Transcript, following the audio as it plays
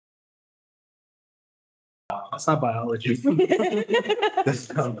That's not biology.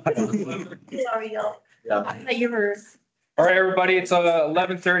 That's not biology. Sorry, y'all. Yeah. I thought you were. All right, everybody, it's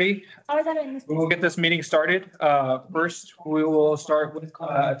 11:30. Oh, I thought I missed. We'll get this meeting started. First, we will start with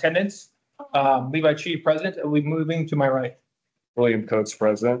attendance. Levi Chief present. We'll be moving to my right. William Coates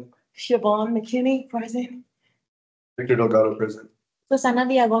present. Siobhan McKinney, present. Victor Delgado present. Susana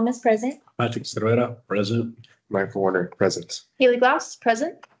Villagomez, present. Patrick Cervera, present. Mike Warner present. Haley Glass,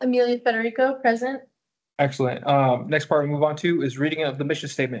 present. Amelia Federico, present. Excellent. Next part we move on to is reading of the mission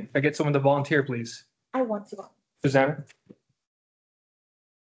statement. Can I get someone to volunteer, please? I want to. Susanna?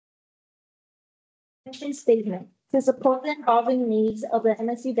 Mission statement. To support the evolving needs of the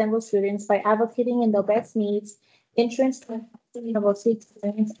MSU Denver students by advocating in the best needs, entrance to university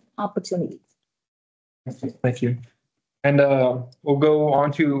experience and opportunities. Thank you. And we'll go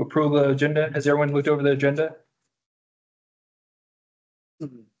on to approve the agenda. Has everyone looked over the agenda?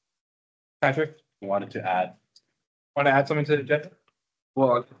 Patrick, Wanted to add, want to add something to the agenda?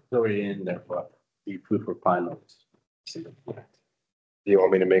 well, it's already in there, but the food for finals. Do you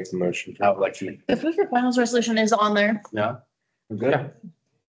want me to make the motion? I would like to, The food for finals resolution is on there. yeah? We're good?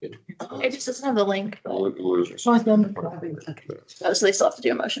 It just doesn't have the link. Losers. Oh, so they still have to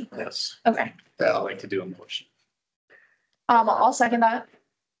do a motion. Yes. Okay. I'd like to do a motion. I'll second that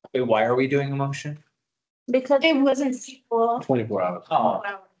Wait, why are we doing a motion? because it wasn't equal. 24 hours. Oh,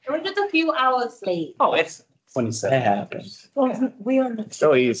 It was just a few hours late. oh, it's, 27. it happens. We on the.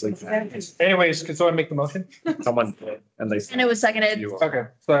 So easily. Anyways, can someone make the motion? Someone, and they. And it was seconded. You are. Okay,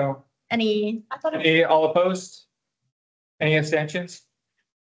 so Any? I thought it any all opposed? Any abstentions?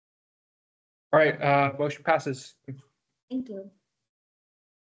 All right, motion passes. Thank you.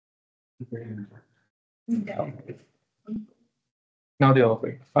 Now the other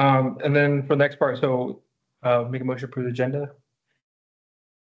thing. And then for the next part, so make a motion to approve the agenda.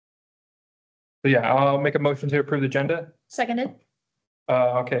 So yeah, I'll make a motion to approve the agenda. Seconded.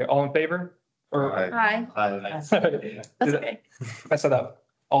 Okay, all in favor? Or Aye. Hi. That's okay. mess it up.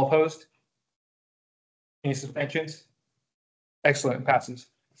 All opposed? Any suspensions? Excellent, passes.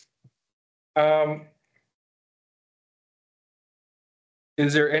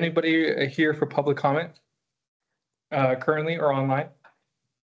 Is there anybody here for public comment? Currently or online?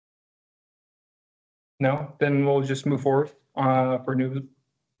 No, then we'll just move forward for new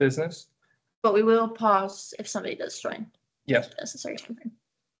business. But we will pause if somebody does join. Yes. If necessary.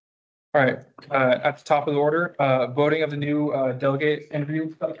 All right, at the top of the order, voting of the new delegate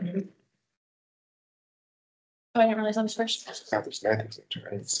interview subcommittee. Oh, I didn't realize I was first. Right.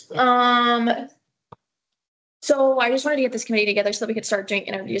 So I just wanted to get this committee together so that we could start doing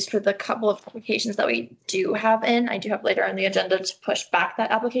interviews for the couple of applications that we do have in. I do have later on the agenda to push back that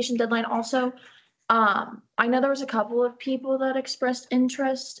application deadline also. I know there was a couple of people that expressed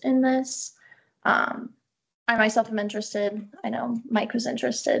interest in this. I myself am interested. I know Mike was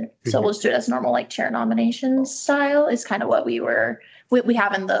interested. So we'll just do it as normal, like chair nominations style is kind of what we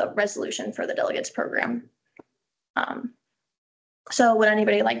have in the resolution for the delegates program. So would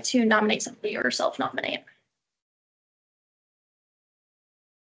anybody like to nominate somebody or self-nominate?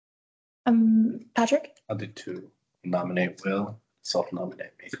 Patrick? I'll do two. Nominate Will,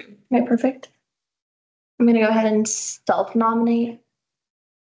 self-nominate me. Okay, perfect. I'm gonna go ahead and self-nominate.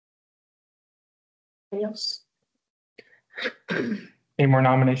 Anybody else? Any more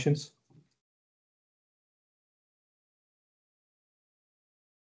nominations?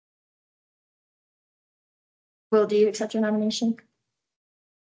 Will, do you accept your nomination?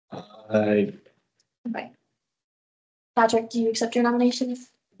 I Okay. Patrick, do you accept your nomination?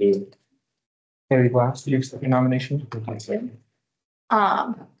 do. Haley Glass, do you accept your nomination? I'm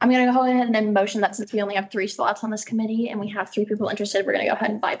gonna go ahead and motion that since we only have 3 slots on this committee and we have 3 people interested, we're gonna go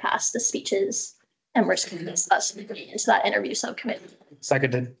ahead and bypass the speeches. And we're just gonna discuss into that interview subcommittee.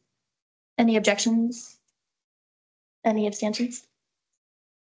 Seconded. Any objections? Any abstentions?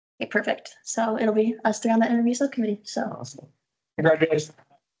 Okay, perfect. So it'll be us 3 on the interview subcommittee, so. Awesome. Congratulations.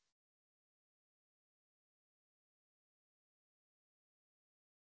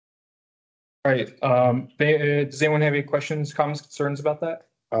 All right, does anyone have any questions, comments, concerns about that?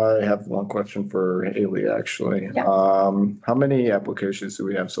 I have one question for Haley, actually. Yeah. How many applications do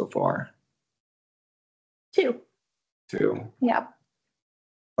we have so far? 2, 2. yeah.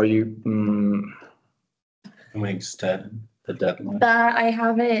 Are you, Can we extend the deadline? That I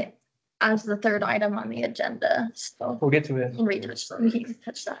have it as the 3rd item on the agenda, so We'll get to it. we can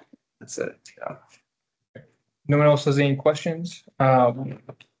touch that. that's it, yeah. No one else has any questions?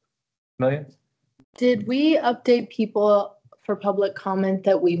 Amelia? Did we update people for public comment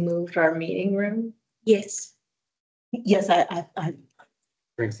that we moved our meeting room? Yes. Yes, I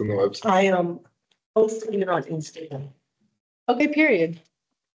Thanks on the website. Posting it on Instagram. Okay, period.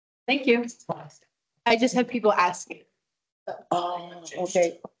 Thank you. I just have people asking. Oh,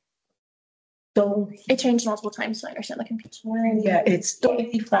 okay. So, It changed multiple times, so I understand the confusion. yeah, it's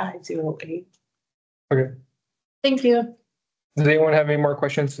 2508. Okay. Thank you. Does anyone have any more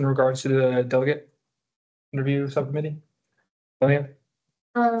questions in regards to the delegate interview subcommittee? Oh, yeah.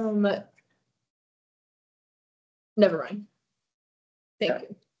 Never mind.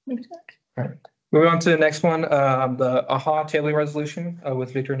 Thank you. Moving on to the next one, the AHA tailoring resolution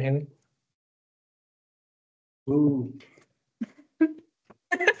with Victor and Haley. Ooh.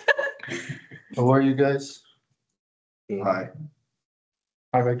 How are you guys? Hi.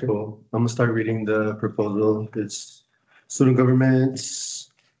 Hi, Victor. Cool. I'm gonna start reading the proposal. It's student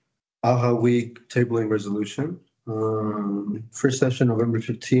government's AHA week tabling resolution. First session, November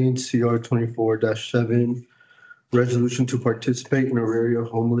 15th, CR 24-7. Resolution to participate in Auraria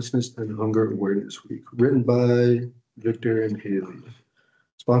Homelessness and Hunger Awareness Week, written by Victor and Haley.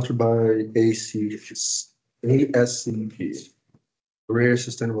 Sponsored by ASCP, Auraria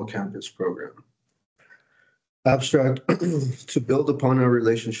Sustainable Campus Program. Abstract, to build upon our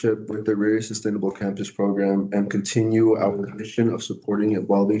relationship with the Auraria Sustainable Campus Program and continue our mission of supporting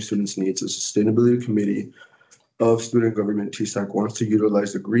evolving students' needs, a sustainability committee of student government TSAC wants to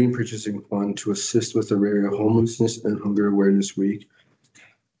utilize the Green Purchasing Fund to assist with Auraria Homelessness and Hunger Awareness Week.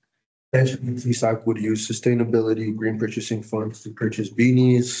 TSAC would use sustainability green purchasing funds to purchase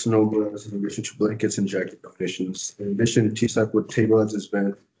beanies, snow gloves, in addition to blankets and jacket donations. In addition, TSAC would table as this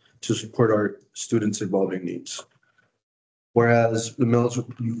event to support our students' evolving needs. Whereas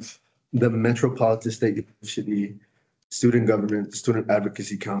the Metropolitan State University Student Government, Student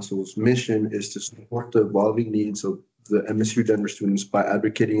Advocacy Council's mission is to support the evolving needs of the MSU Denver students by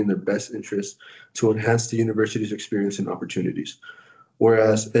advocating in their best interest to enhance the university's experience and opportunities.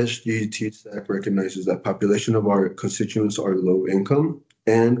 Whereas SGTSAC recognizes that population of our constituents are low income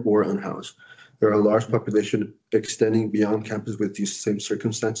and or unhoused. There are a large population extending beyond campus with these same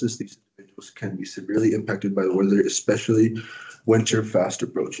circumstances. These individuals can be severely impacted by the weather, especially winter fast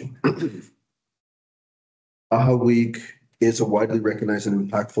approaching. AHA Week is a widely recognized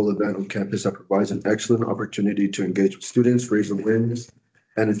and impactful event on campus that provides an excellent opportunity to engage with students, raise awareness,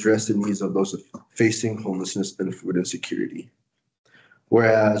 and address the needs of those facing homelessness and food insecurity.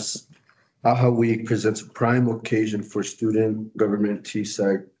 Whereas AHA Week presents a prime occasion for student government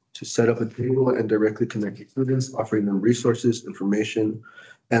TSAC to set up a table and directly connect with students, offering them resources, information,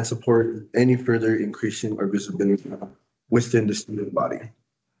 and support any further increasing our visibility within the student body.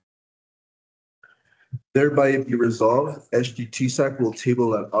 Thereby be resolved, SGTSAC will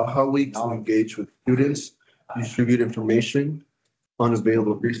table at AHA Week to engage with students, distribute information on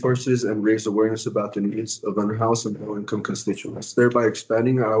available resources, and raise awareness about the needs of unhoused and low-income constituents, thereby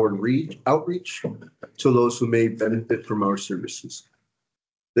expanding our outreach to those who may benefit from our services.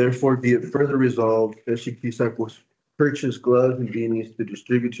 Therefore, be it further resolved, SGTSAC will purchase gloves and beanies to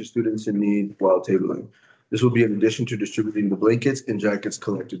distribute to students in need while tabling. This will be in addition to distributing the blankets and jackets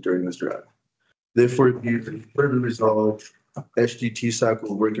collected during this drive. Therefore, be it further resolved, SGTSAC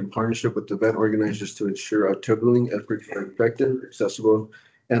will work in partnership with the event organizers to ensure our tabling efforts are effective, accessible,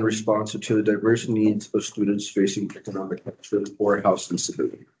 and responsive to the diverse needs of students facing economic hardship or house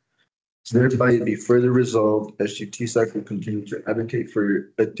instability. Thereby be further resolved, SGTSAC will continue to advocate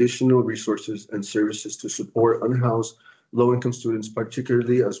for additional resources and services to support unhoused low-income students,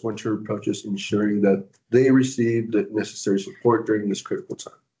 particularly as winter approaches, ensuring that they receive the necessary support during this critical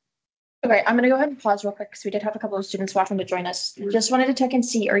time. Okay, I'm gonna go ahead and pause real quick because we did have a couple of students watching to join us. Just wanted to check and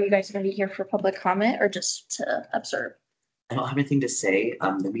see, are you guys gonna be here for public comment or just to observe? I don't have anything to say.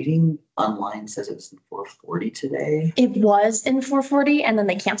 The meeting online says it was in 4:40 today. It was in 4:40 and then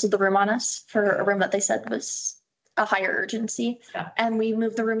they canceled the room on us for a room that they said was a higher urgency. Yeah. And we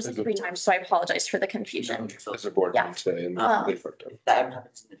moved the rooms like 3 times, so I apologize for the confusion. So As a board Yeah. meeting today and they fucked up. if that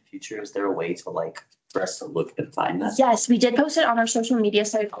happens in the future, is there a way to for us to look and find that? Yes, we did post it on our social media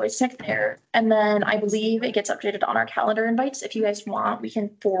site, always check there. And then I believe it gets updated on our calendar invites. If you guys want, we can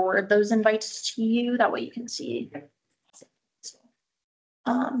forward those invites to you. That way you can see.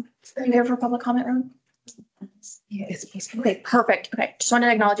 Are you here for public comment room? Yeah, it's supposed to. Okay, perfect. Okay, just wanted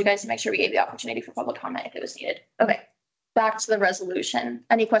to acknowledge you guys and make sure we gave the opportunity for public comment if it was needed. Okay, back to the resolution.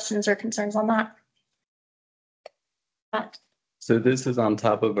 Any questions or concerns on that? Matt? So this is on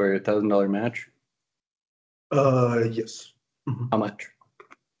top of our $1,000 match. Yes. How much?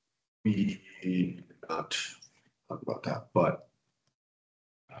 We did not talk about that, but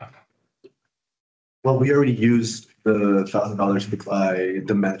well, we already used the $1,000 to buy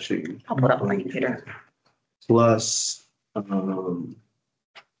the matching I'll put it up on my computer. plus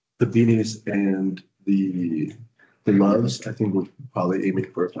the beanies and the gloves, I think we're probably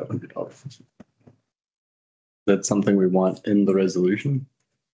aiming for $500. That's something we want in the resolution.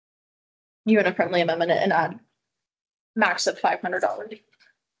 You and a friendly amendment and add max of $500.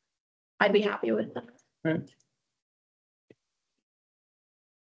 I'd be happy with that. Right.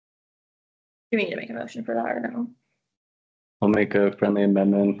 Do we need to make a motion for that or no? I'll make a friendly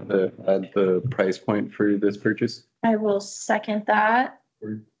amendment to add the price point for this purchase. I will second that.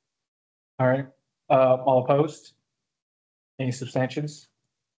 All right, all opposed? Any substantions?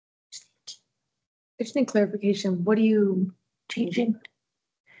 I just need clarification. What are you changing?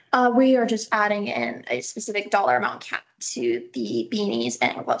 We are just adding in a specific dollar amount cap to the beanies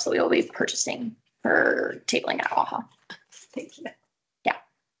and gloves that we will be purchasing for tabling at AHA. Thank you.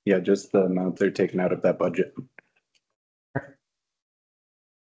 Yeah, just the amount they're taking out of that budget.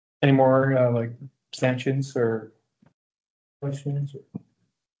 Any more, like, abstentions or questions?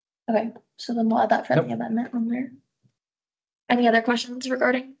 Okay, so then we'll add that friendly amendment on there. Any other questions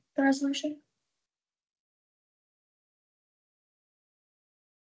regarding the resolution?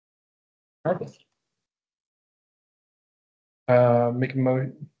 Perfect. Make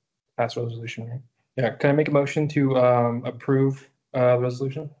a pass resolution, right? Yeah, can I make a motion to, approve,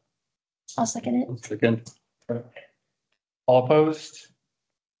 resolution? I'll second it. Second. All opposed?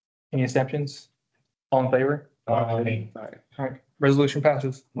 Any abstentions? All in favor? All right, resolution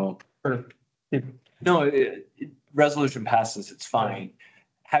passes. Well, No, resolution passes, it's fine.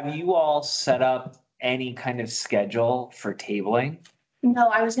 Have you all set up any kind of schedule for tabling? No,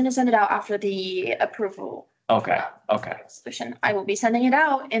 I was gonna send it out after the approval. Okay, okay. Resolution. I will be sending it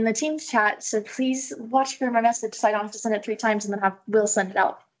out in the Teams chat, so please watch for my message so I don't have to send it 3 times and then Will send it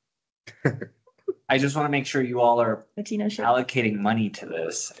out. I just want to make sure you all are Tina should. allocating money to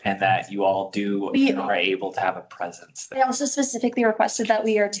this and that you all are able to have a presence I there. also specifically requested that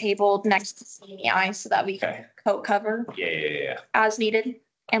we are tabled next to CEI so that we can Okay. co-cover Yeah. as needed.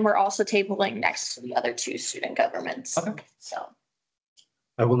 And we're also tabling next to the other 2 student governments. Okay. So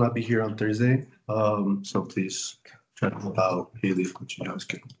I will not be here on Thursday, so please try to help out Haley if you guys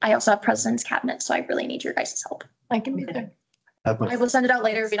can. I also have president's cabinet, so I really need your guys' help. I can be there. Have I my, will send it out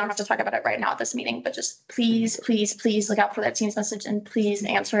later. We don't have to talk about it right now at this meeting, but just please, please, please look out for that Teams message and please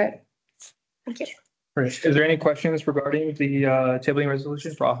answer it. Thank you. Great. Is there any questions regarding the, tabling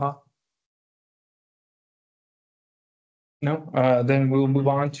resolution for AHA? No, then we'll move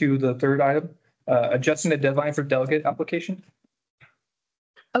on to the third item, adjusting the deadline for delegate application.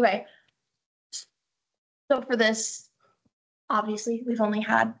 Okay. So for this, obviously, we've only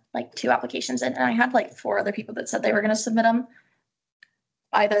had like 2 applications in, and I had like 4 other people that said they were gonna submit them.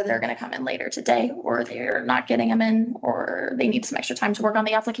 Either they're gonna come in later today, or they're not getting them in, or they need some extra time to work on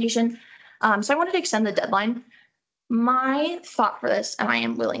the application. So I wanted to extend the deadline. My thought for this, and I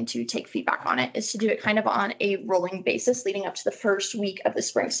am willing to take feedback on it, is to do it kind of on a rolling basis leading up to the first week of the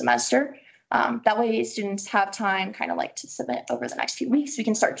spring semester. That way students have time kind of like to submit over the next few weeks. We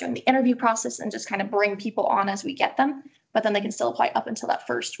can start doing the interview process and just kind of bring people on as we get them. But then they can still apply up until that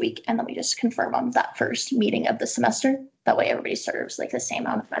first week. And then we just confirm on that first meeting of the semester. That way everybody serves like the same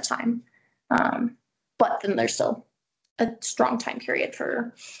amount of time. But then there's still a strong time period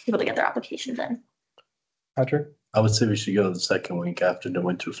for people to get their applications in. Patrick? I would say we should go the second week after the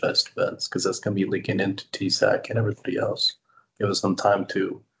Winterfest events, because that's gonna be leaking into TSAC and everybody else. Give us some time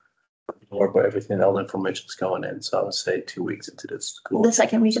to absorb everything, all the information's going in, so I would say 2 weeks into this school. The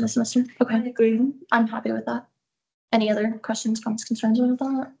second week of the semester. I Okay, agree. I'm happy with that. Any other questions, comments, concerns about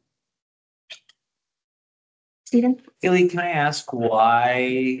that? Steven? Haley, can I ask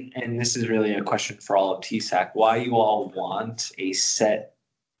why, and this is really a question for all of TSAC, why you all want a set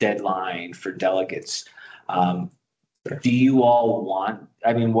deadline for delegates? Do you all want,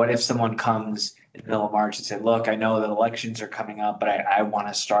 I mean, what if someone comes in the middle of March and say, look, I know that elections are coming up, but I want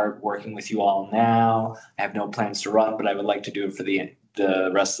to start working with you all now. I have no plans to run, but I would like to do it for the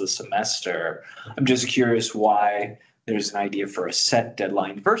rest of the semester. I'm just curious why there's an idea for a set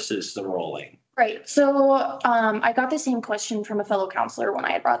deadline versus the rolling. Right, so I got the same question from a fellow counselor when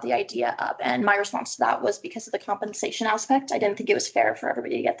I had brought the idea up, and my response to that was because of the compensation aspect. I didn't think it was fair for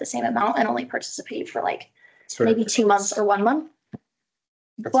everybody to get the same amount and only participate for like maybe 2 months or 1 month.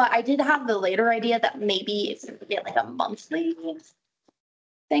 But I did have the later idea that maybe if we get like a monthly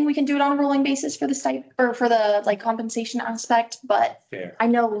thing, we can do it on a rolling basis for the or for the like compensation aspect, but Fair. I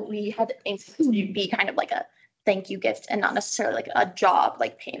know we had aimed to be kind of like a thank you gift and not necessarily like a job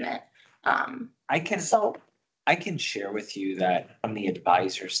like payment. I can share with you that from the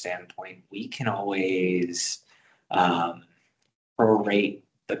advisor standpoint, we can always prorate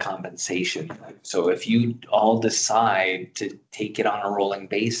the compensation. So if you all decide to take it on a rolling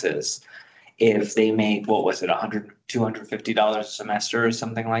basis, if they make, what was it, $250 a semester or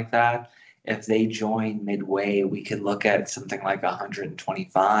something like that? If they join midway, we could look at something like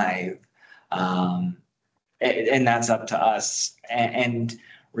 125. And that's up to us. And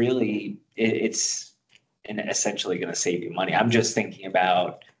really, it's essentially going to save you money. I'm just thinking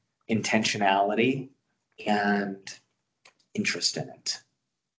about intentionality and interest in it.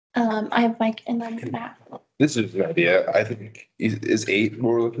 I have Mike and then Matt. This is an idea. I think is 8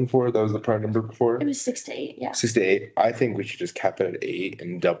 what we're looking for? That was the prior number before. It was 6 to 8, yeah. 6 to 8. I think we should just cap it at 8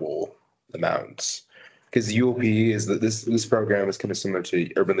 and double the amounts. Because UOP is that this program is kind of similar to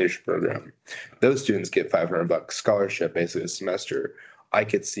the Urban Leadership Program. Those students get $500 scholarship basically a semester. I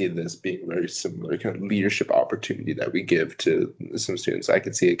could see this being very similar kind of leadership opportunity that we give to some students. I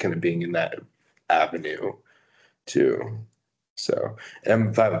could see it kind of being in that avenue too. So, and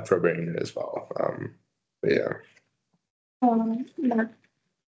I'm fine with programming it as well. But yeah. Matt.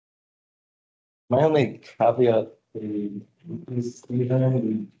 My only caveat is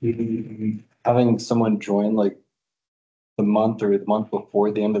having someone join like the month or the month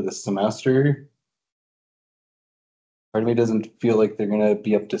before the end of the semester. Part of me doesn't feel like they're gonna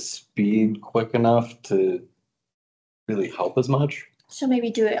be up to speed quick enough to really help as much. So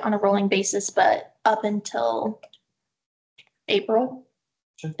maybe do it on a rolling basis, but up until April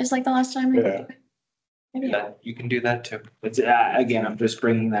is like the last time. Yeah. Maybe. That you can do that too. It's again, I'm just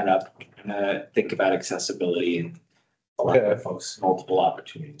bringing that up. I'm gonna think about accessibility and allow folks multiple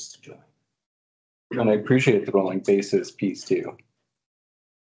opportunities to join. And I appreciate the rolling basis piece too.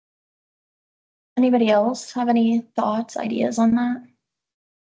 Anybody else have any thoughts, ideas on that?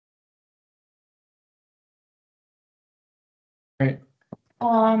 Right.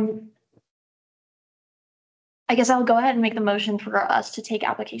 I guess I'll go ahead and make the motion for us to take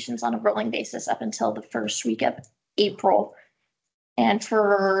applications on a rolling basis up until the first week of April. And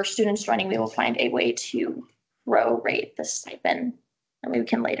for students joining, we will find a way to prorate the stipend. And we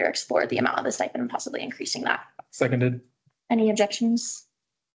can later explore the amount of the stipend and possibly increasing that. Seconded. Any objections?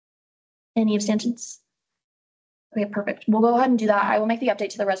 Any abstentions? Okay, perfect. We'll go ahead and do that. I will make the update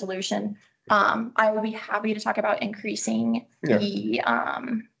to the resolution. I will be happy to talk about increasing the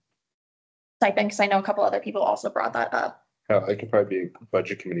stipend because I know a couple other people also brought that up. It could probably be a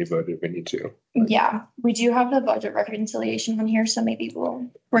budget committee vote if we need to. Yeah, we do have the budget reconciliation on here, so maybe we'll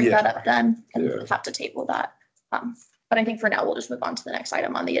bring that up then and Yeah. have to table that. But I think for now, we'll just move on to the next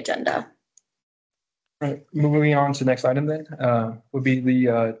item on the agenda. Right, moving on to the next item then, would be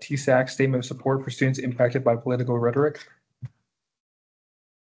the TSAC Statement of Support for Students Impacted by Political Rhetoric.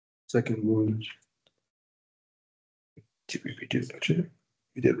 Second one. Did we redo the budget?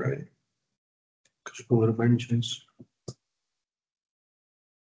 We did, right? Could you pull it up by any chance?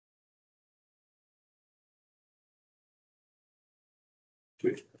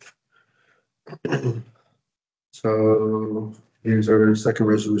 Sweet. So here's our second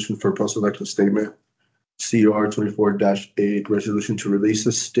resolution for post-election statement. CR 24-8, resolution to release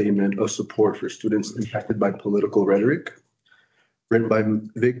a statement of support for students impacted by political rhetoric. Written by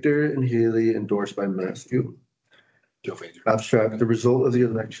Victor and Haley, endorsed by MSU. Abstract, the result of the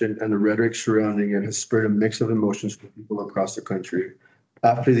election and the rhetoric surrounding it has spurred a mix of emotions for people across the country.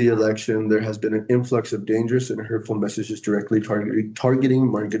 After the election, there has been an influx of dangerous and hurtful messages directly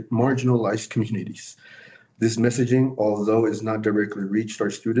targeting marginalized communities. This messaging, although it's not directly reached our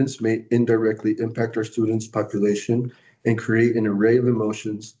students, may indirectly impact our students' population and create an array of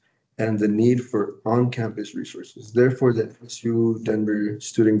emotions and the need for on-campus resources. Therefore, the MSU Denver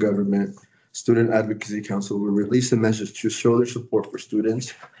Student Government Student Advocacy Council will release a message to show their support for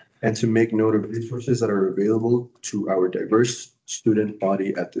students and to make note of resources that are available to our diverse student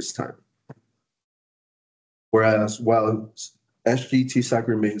body at this time. Whereas while SGTSAC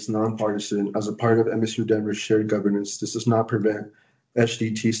remains nonpartisan as a part of MSU Denver's shared governance, this does not prevent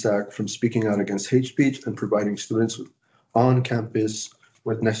SGTSAC from speaking out against hate speech and providing students on campus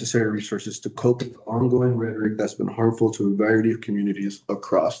with necessary resources to cope with ongoing rhetoric that's been harmful to a variety of communities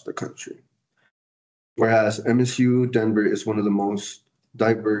across the country. Whereas MSU Denver is one of the most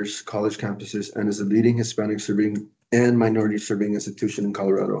diverse college campuses and is a leading Hispanic serving and minority serving institution in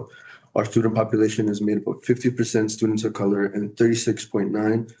Colorado. Our student population is made up of 50% students of color and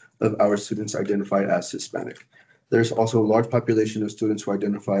 36.9% of our students identify as Hispanic. There's also a large population of students who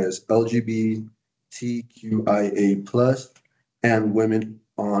identify as LGBTQIA+ and women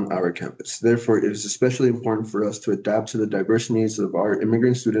on our campus. Therefore, it is especially important for us to adapt to the diverse needs of our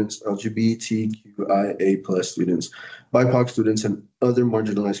immigrant students, LGBTQIA+ students, BIPOC students, and other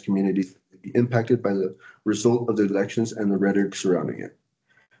marginalized communities that may be impacted by the result of the elections and the rhetoric surrounding it.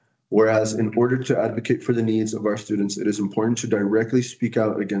 Whereas in order to advocate for the needs of our students, it is important to directly speak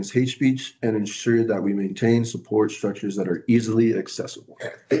out against hate speech and ensure that we maintain support structures that are easily accessible.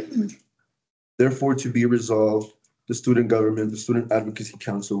 Therefore, to be resolved, the student government, the Student Advocacy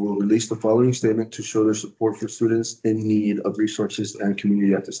Council will release the following statement to show their support for students in need of resources and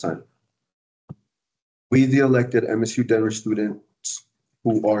community at this time. We, the elected MSU Denver students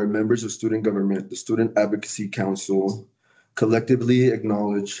who are members of student government, the Student Advocacy Council, collectively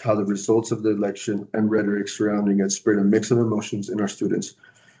acknowledge how the results of the election and rhetoric surrounding it spread a mix of emotions in our students.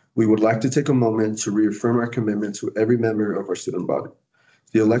 We would like to take a moment to reaffirm our commitment to every member of our student body.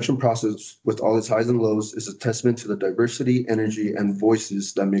 The election process, with all its highs and lows, is a testament to the diversity, energy, and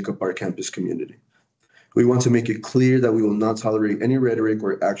voices that make up our campus community. We want to make it clear that we will not tolerate any rhetoric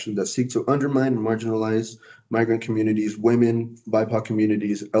or action that seek to undermine and marginalize migrant communities, women, BIPOC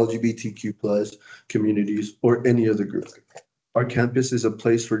communities, LGBTQ+ communities, or any other group. Our campus is a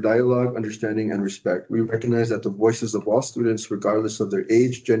place for dialogue, understanding, and respect. We recognize that the voices of all students, regardless of their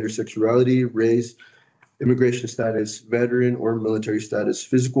age, gender, sexuality, race, immigration status, veteran or military status,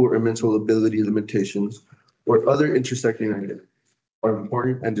 physical or mental ability limitations, or other intersecting identities, are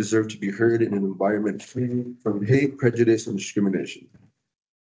important and deserve to be heard in an environment free from hate, prejudice, and discrimination.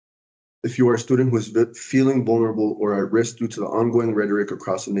 If you are a student who is feeling vulnerable or at risk due to the ongoing rhetoric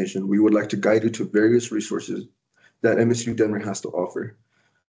across the nation, we would like to guide you to various resources that MSU Denver has to offer.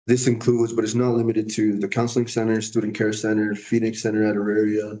 This includes, but is not limited to, the Counseling Center, Student Care Center, Phoenix Center at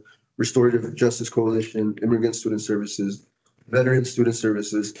Auraria, Restorative Justice Coalition, Immigrant Student Services, Veteran Student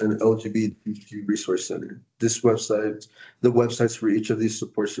Services, and LGBTQ Resource Center. The websites for each of these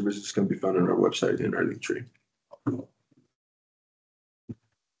support services can be found on our website in our link tree.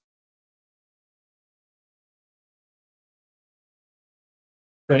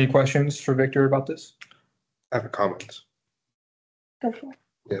 Any questions for Victor about this? I have a comment. Go for it.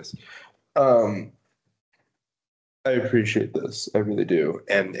 Yes. I appreciate this. I really do.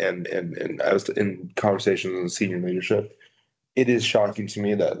 And I was in conversations with senior leadership. It is shocking to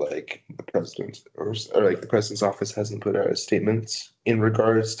me that like the president or like the president's office hasn't put out statements in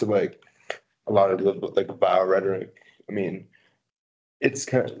regards to like a lot of the like vile rhetoric. I mean, it's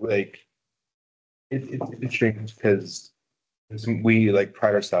kind of like it's strange because we like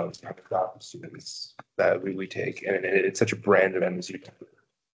pride ourselves on the crop of students that we take, and it's such a brand of MSU.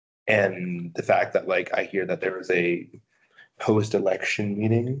 And the fact that like I hear that there was a post-election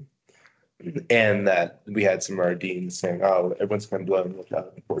meeting and that we had some of our deans saying, "Oh, everyone's kind of blowing up out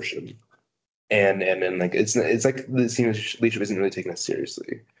of proportion," and then like it's like the senior leadership isn't really taking us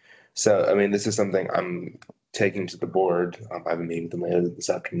seriously. So I mean, this is something I'm taking to the board. I have a meeting with them later this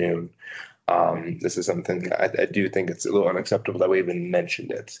afternoon. This is something I do think it's a little unacceptable that we even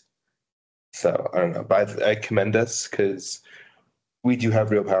mentioned it. So I don't know, but I commend us because we do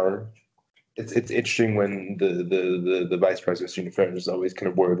have real power. It's interesting when the vice president of student affairs is always kind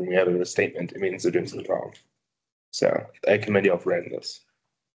of worried when we have a statement. It means they're doing something wrong. So I commend you all for writing this.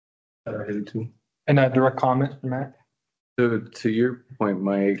 And a direct comment from Matt? So to your point,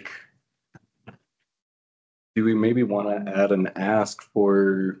 Mike, do we maybe want to add an ask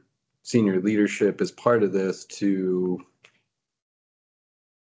for senior leadership as part of this to?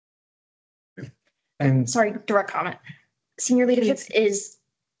 And Sorry, direct comment. Senior leadership is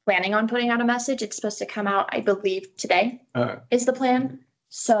planning on putting out a message. It's supposed to come out, I believe, today is the plan.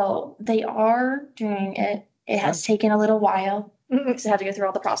 So they are doing it. It has taken a little while because they had to go through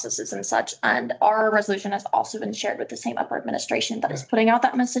all the processes and such. And our resolution has also been shared with the same upper administration that is putting out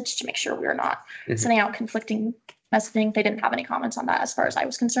that message to make sure we're not sending out conflicting messaging. They didn't have any comments on that as far as I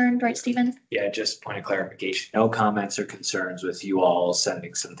was concerned, right, Stephen? Yeah, just point of clarification, no comments or concerns with you all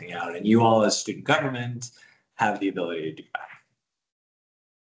sending something out, and you all as student government have the ability to do that.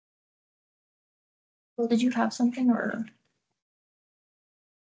 Well, did you have something or?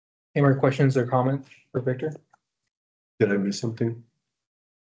 any more questions or comments for Victor? Did I miss something?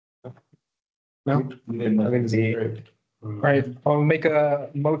 No? I think the, all right, I'll make a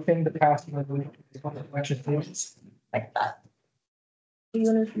motion to pass the election statements. Like that.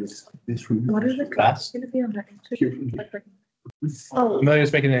 What is it? Fast? Gonna be on that. Oh,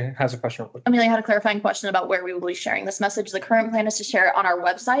 Amelia's has a question. Real quick. Amelia had a clarifying question about where we will be sharing this message. The current plan is to share it on our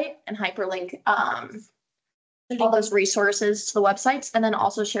website and hyperlink all those resources to the websites, and then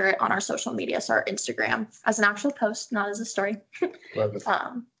also share it on our social media, so our Instagram, as an actual post, not as a story.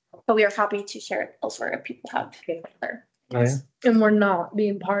 But we are happy to share it elsewhere if people have their. Oh, yeah. And we're not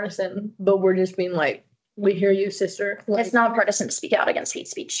being partisan, but we're just being like, we hear you, sister. Like, It's not partisan to speak out against hate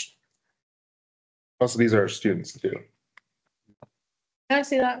speech. Also, these are our students too. Can I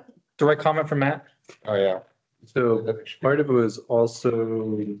see that? Direct comment from Matt? Oh, yeah. So part of it was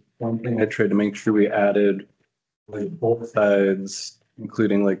also one thing I tried to make sure we added like both sides,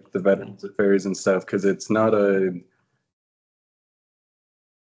 including like the Veterans Affairs and stuff, because it's not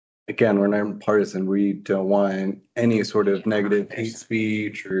again, we're not partisan. We don't want any sort of negative hate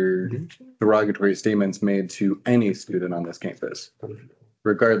speech or derogatory statements made to any student on this campus,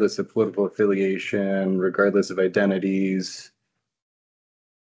 regardless of political affiliation, regardless of identities.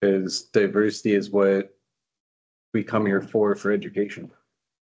 Because diversity is what we come here for education.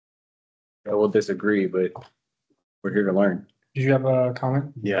 I will disagree, but we're here to learn. Did you have a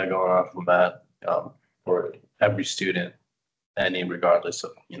comment? Yeah, going off of that, for every student, any regardless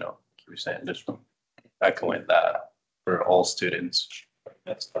of, you know, you were saying, just from echoing that for all students.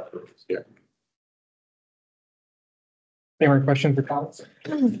 That's here. Any more questions or comments?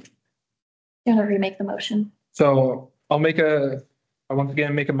 You want to remake the motion? So I once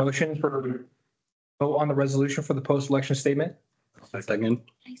again make a motion for vote on the resolution for the post-election statement. Second.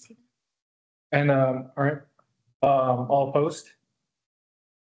 And, all right, all opposed?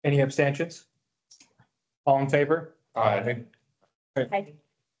 Any abstentions? All in favor? Aye. Aye.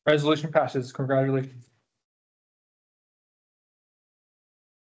 Resolution passes. Congratulations.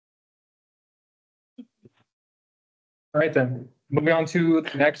 All right, then, moving on to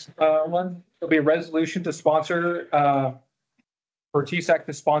the next one, there'll be a resolution to sponsor for TSAC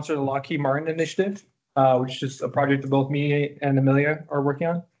to sponsor the Lockheed Martin Initiative, which is a project that both me and Amelia are working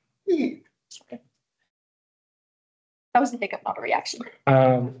on. That was a hiccup, not a reaction.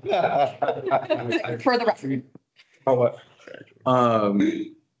 For the record. Oh, what?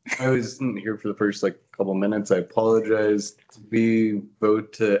 I wasn't here for the first like couple minutes. I apologize. We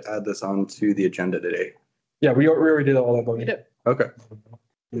vote to add this onto the agenda today. Yeah, we already did all that voting. Okay.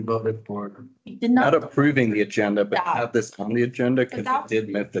 We voted for. You did Not not, approving the agenda, but Yeah. have this on the agenda because But that- it did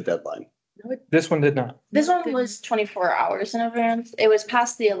miss the deadline. This one did not. this one was 24 hours in advance. It was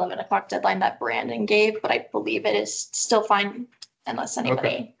past the 11 o'clock deadline that Brandon gave, but I believe it is still fine unless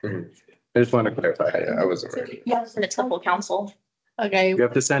anybody. I just want to clarify. I wasn't ready. Yes, and it's the full council. Okay, You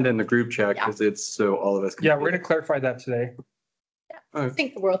have to send in the group chat because it's so all of us. can Yeah, see we're it. gonna clarify that today. I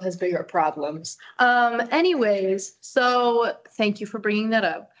think the world has bigger problems. Anyways, so thank you for bringing that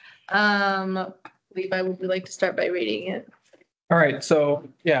up. Levi, would you like to start by reading it? All right, so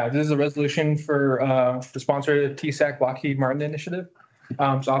yeah, this is a resolution for to sponsor the TSAC Lockheed Martin Initiative. It's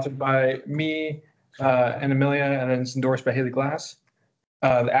authored by me and Amelia, and then it's endorsed by Haley Glass.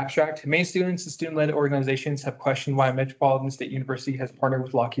 The abstract: Maine students and student-led organizations have questioned why Metropolitan State University has partnered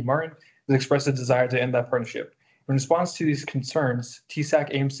with Lockheed Martin and expressed a desire to end that partnership. In response to these concerns, TSAC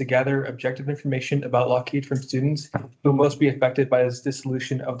aims to gather objective information about Lockheed from students who will most be affected by this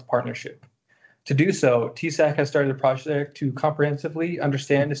dissolution of the partnership. To do so, TSAC has started a project to comprehensively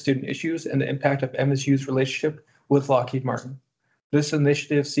understand the student issues and the impact of MSU's relationship with Lockheed Martin. This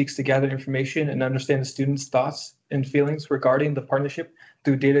initiative seeks to gather information and understand the students' thoughts and feelings regarding the partnership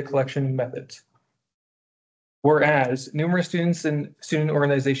through data collection methods. Whereas numerous students and student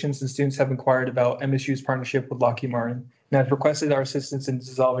organizations and students have inquired about MSU's partnership with Lockheed Martin and have requested our assistance in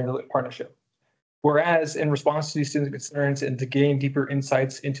dissolving the partnership. Whereas in response to these student concerns and to gain deeper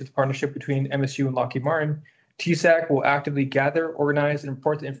insights into the partnership between MSU and Lockheed Martin, TSAC will actively gather, organize, and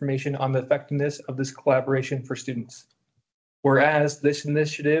report the information on the effectiveness of this collaboration for students. Whereas this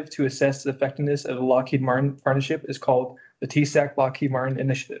initiative to assess the effectiveness of the Lockheed Martin partnership is called the TSAC Lockheed Martin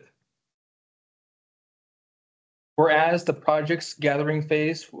Initiative. Whereas the project's gathering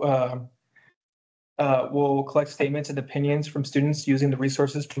phase will collect statements and opinions from students using the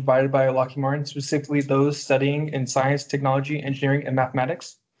resources provided by Lockheed Martin, specifically those studying in science, technology, engineering, and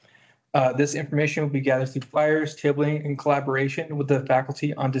mathematics. This information will be gathered through flyers, tabling, and collaboration with the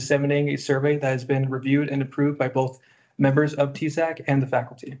faculty on disseminating a survey that has been reviewed and approved by both members of TSAC and the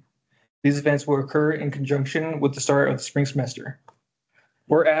faculty. These events will occur in conjunction with the start of the spring semester.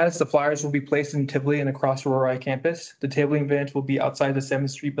 Whereas the flyers will be placed in Tivoli and across Aurora campus, the tabling event will be outside the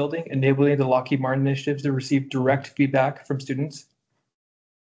 7th Street building, enabling the Lockheed Martin initiatives to receive direct feedback from students.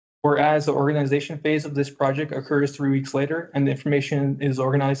 Whereas the organization phase of this project occurs 3 weeks later, and the information is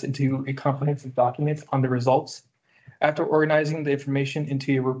organized into a comprehensive document on the results. After organizing the information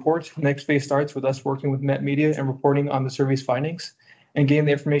into a report, the next phase starts with us working with Met Media and reporting on the survey's findings and gain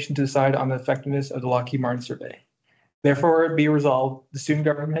the information to decide on the effectiveness of the Lockheed Martin survey. Therefore, be resolved, the student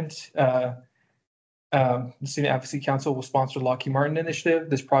government, the Student Advocacy Council will sponsor the Lockheed Martin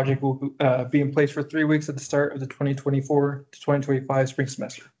initiative. This project will be in place for 3 weeks at the start of the 2024 to 2025 spring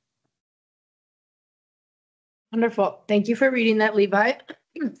semester. Wonderful. Thank you for reading that, Levi.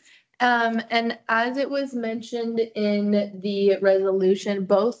 And as it was mentioned in the resolution,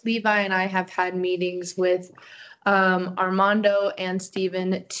 both Levi and I have had meetings with Armando and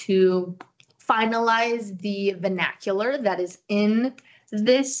Stephen to finalize the vernacular that is in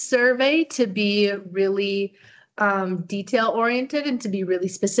this survey to be really detail oriented and to be really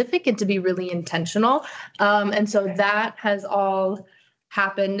specific and to be really intentional. And so that has all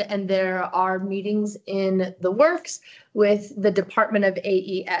happened, and there are meetings in the works with the Department of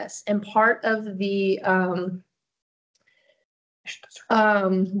AES. And part of the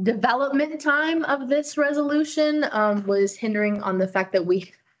development time of this resolution was hindering on the fact that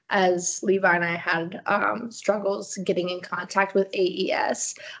we, as Levi and I had struggles getting in contact with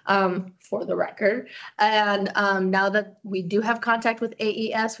AES for the record. And now that we do have contact with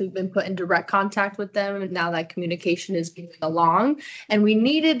AES, we've been put in direct contact with them. And now that communication is moving along. And we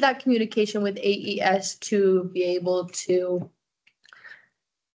needed that communication with AES to be able to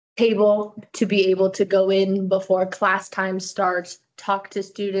be able to go in before class time starts, talk to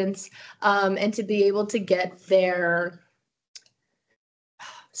students, and to be able to get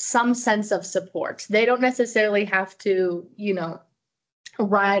some sense of support. They don't necessarily have to,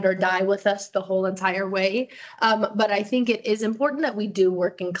 ride or die with us the whole entire way. But I think it is important that we do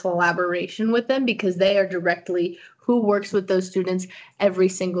work in collaboration with them because they are directly who works with those students every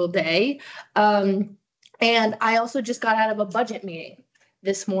single day. And I also just got out of a budget meeting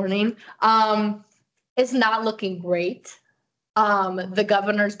this morning. It's not looking great. The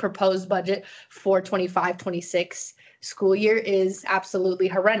governor's proposed budget for 25-26 school year is absolutely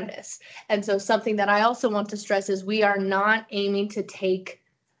horrendous. And so something that I also want to stress is we are not aiming to take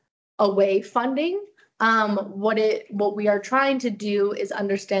away funding. What we are trying to do is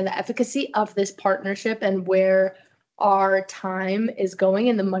understand the efficacy of this partnership and where our time is going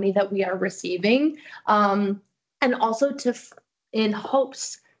and the money that we are receiving. And also in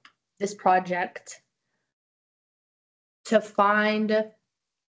hopes this project to find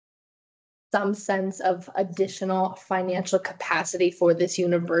some sense of additional financial capacity for this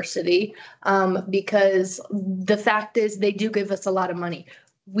university, because the fact is they do give us a lot of money.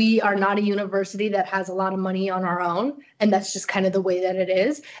 We are not a university that has a lot of money on our own, and that's just kind of the way that it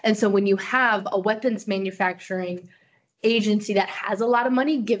is. And so when you have a weapons manufacturing agency that has a lot of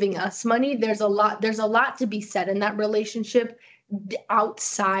money giving us money, there's a lot to be said in that relationship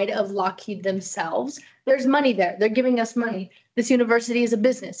outside of Lockheed themselves. There's money there. They're giving us money. This university is a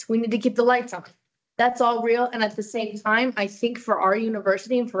business. We need to keep the lights on. That's all real. And at the same time, I think for our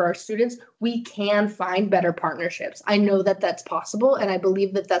university and for our students, we can find better partnerships. I know that that's possible, and I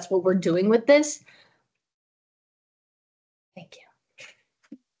believe that that's what we're doing with this. Thank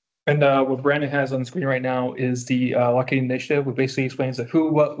you. And what Brandon has on the screen right now is the Lockheed Initiative, which basically explains the who,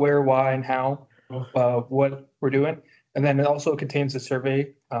 what, where, why, and how, what we're doing. And then it also contains a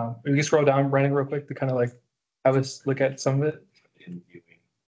survey. We can scroll down, Brandon, real quick to kind of like have us look at some of it. Thank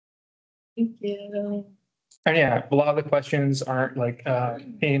you. And yeah, a lot of the questions aren't like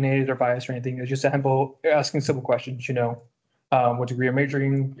opinionated or biased or anything. It's just asking simple questions, what degree of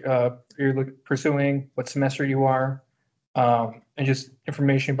majoring you're pursuing, what semester you are, and just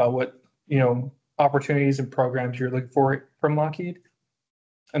information about what, opportunities and programs you're looking for from Lockheed.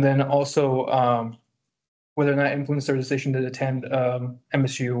 And then also whether or not influence their decision to attend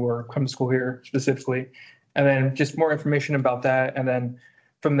MSU or come to school here specifically. And then just more information about that. And then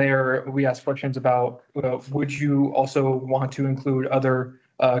from there, we ask questions about, would you also want to include other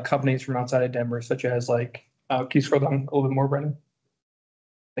companies from outside of Denver, such as can you scroll down a little bit more, Brendan?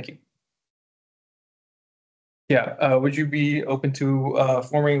 Thank you. Yeah, would you be open to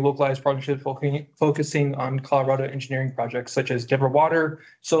forming localized partnerships focusing on Colorado engineering projects such as Denver Water,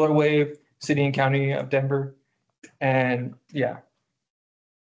 Solar Wave, City and County of Denver, and yeah.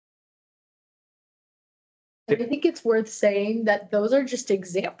 I think it's worth saying that those are just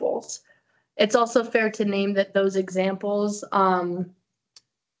examples. It's also fair to name that those examples do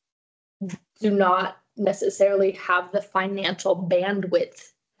not necessarily have the financial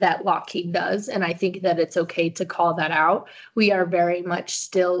bandwidth that Lockheed does. And I think that it's okay to call that out. We are very much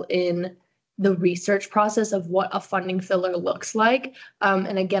still in the research process of what a funding filler looks like.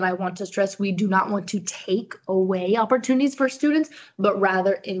 And again, I want to stress, we do not want to take away opportunities for students, but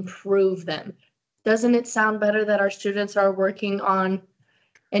rather improve them. Doesn't it sound better that our students are working on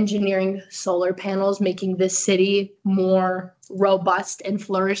engineering solar panels, making this city more robust and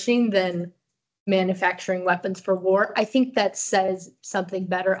flourishing than manufacturing weapons for war? I think that says something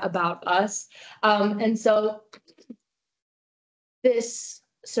better about us. And so this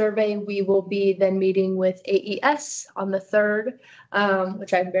survey, we will be then meeting with AES on the 3rd,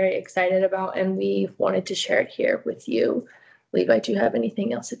 which I'm very excited about, and we wanted to share it here with you. Levi, do you have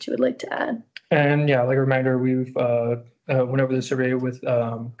anything else that you would like to add? And yeah, like a reminder, we've went over the survey with,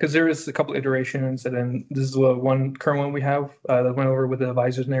 because there is a couple iterations, and then this is one current one we have that went over with the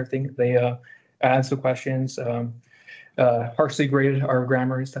advisors and everything. They asked the questions, harshly graded our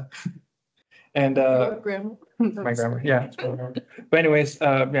grammar and stuff. And my grammar, yeah. But anyways,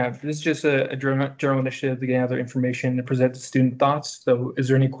 yeah, this is just a general initiative to gather information and present the student thoughts. So is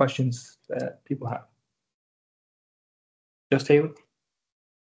there any questions that people have? Just Taylor?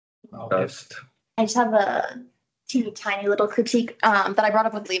 Just I just have a teeny tiny little critique that I brought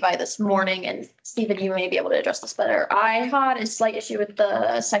up with Levi this morning, and Stephen, you may be able to address this better. I had a slight issue with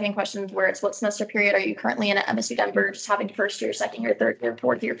the second question where it's what semester period are you currently in at MSU Denver, just having first year, second year, third year,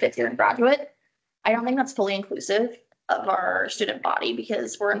 fourth year, fifth year, and graduate. I don't think that's fully inclusive of our student body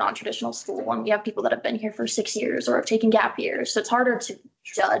because we're a non-traditional school and we have people that have been here for 6 years or have taken gap years. So it's harder to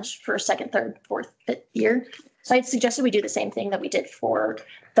judge for second, third, fourth, fifth year. So I suggested we do the same thing that we did for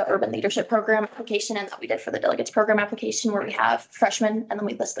the urban leadership program application and that we did for the delegates program application, where we have freshmen and then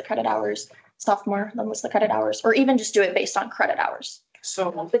we list the credit hours, sophomore, then list the credit hours, or even just do it based on credit hours.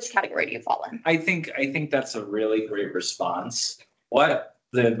 So Which category do you fall in? I think that's a really great response. What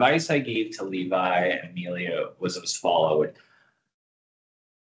the advice I gave to Levi and Amelia was as followed.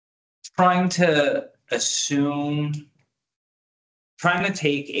 Trying to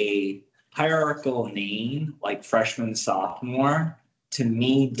take a hierarchical name like freshman, sophomore, to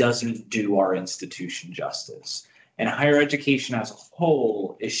me doesn't do our institution justice. And higher education as a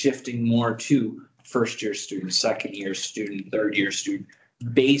whole is shifting more to first year student, second year student, third year student,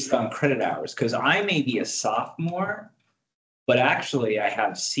 based on credit hours. Because I may be a sophomore, but actually I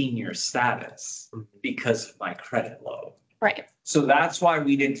have senior status because of my credit load. Right. So that's why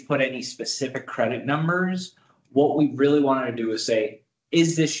we didn't put any specific credit numbers. What we really wanted to do is say,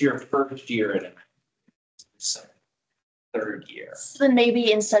 is this your first year and third year? So then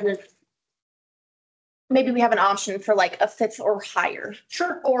maybe maybe we have an option for like a fifth or higher.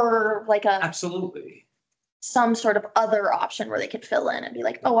 Sure. Or like Absolutely. some sort of other option where they could fill in and be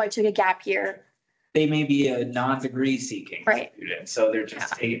like, oh, I took a gap year. They may be a non-degree seeking Right. student, so they're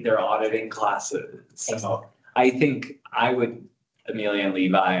just they're auditing classes. So I think I would, Amelia and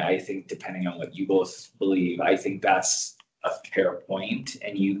Levi, I think depending on what you both believe, I think that's a fair point.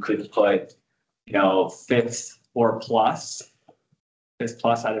 And you could put, fifth or plus. Fifth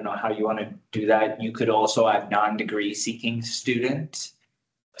plus, I don't know how you want to do that. You could also add non-degree seeking student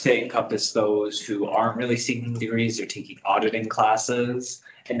to encompass those who aren't really seeking degrees, they're taking auditing classes.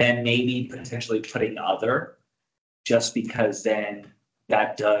 And then maybe potentially putting other, just because then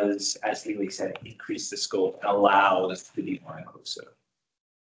that does, as Lily said, increase the scope and allow this to be more inclusive.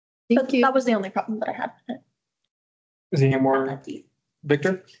 Thank you. That was the only problem that I had with it. Is there any more?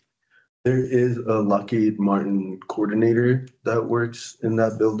 Victor? There is a Lockheed Martin coordinator that works in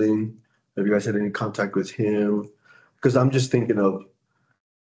that building. Have you guys had any contact with him? Because I'm just thinking of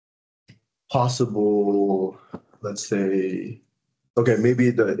possible, let's say, okay,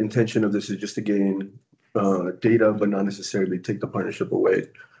 maybe the intention of this is just to gain data, but not necessarily take the partnership away.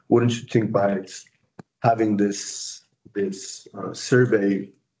 Wouldn't you think by having this survey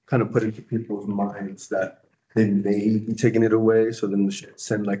kind of put into people's minds that they may be taking it away? So then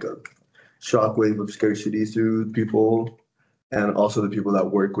send like a shockwave of scarcity through people and also the people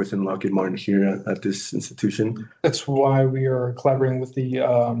that work within Lockheed Martin here at this institution. That's why we are collaborating with the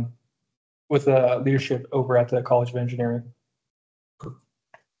leadership over at the College of Engineering.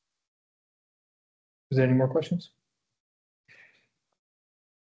 Is there any more questions?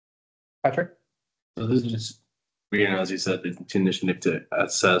 Patrick? So this is just, as you said, the initiative to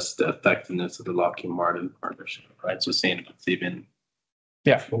assess the effectiveness of the Lockheed Martin partnership, right? So saying it's even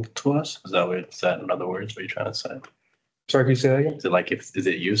to us, is that in other words, what you're trying to say? Sorry, can you say that again? Is it like, is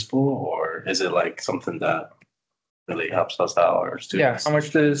it useful or is it like something that really helps us out or students? Yeah, how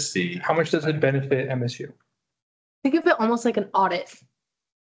much does it benefit MSU? Think of it almost like an audit.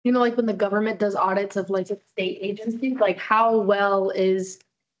 Like when the government does audits of like state agencies, like how well is,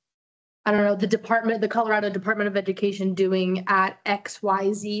 I don't know, the Colorado Department of Education doing at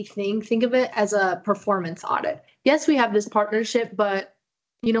XYZ thing? Think of it as a performance audit. Yes, we have this partnership, but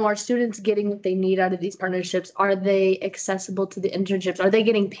are students getting what they need out of these partnerships? Are they accessible to the internships? Are they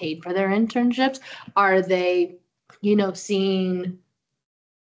getting paid for their internships? Are they, seeing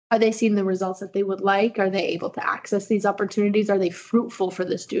the results that they would like? Are they able to access these opportunities? Are they fruitful for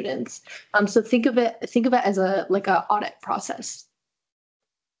the students? So think of it as a audit process.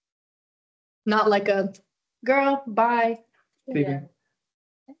 Not like a girl, bye. Yeah.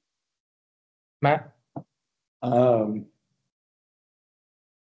 Matt?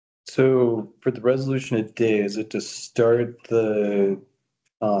 So for the resolution today, is it to start the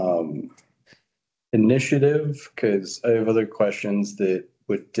initiative? Because I have other questions that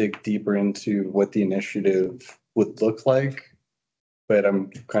would dig deeper into what the initiative would look like. But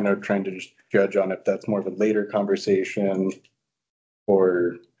I'm kind of trying to just judge on if that's more of a later conversation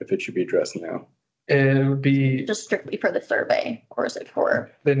or if it should be addressed now. It would be Just strictly for the survey, or is it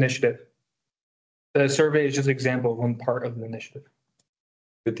for? the initiative. The survey is just an example of one part of the initiative.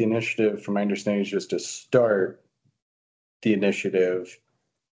 But the initiative, from my understanding, is just to start the initiative,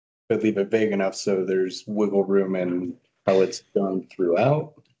 but leave it vague enough so there's wiggle room in how it's done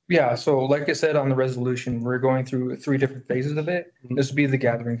throughout. Yeah, so like I said on the resolution, we're going through 3 different phases of it. This would be the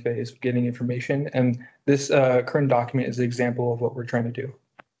gathering phase, getting information, and this current document is an example of what we're trying to do.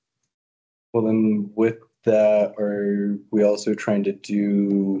 Well, then with that, are we also trying to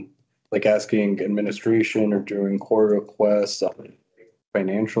do, like asking administration or doing core requests on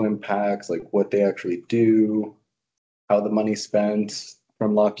financial impacts, like what they actually do, how the money's spent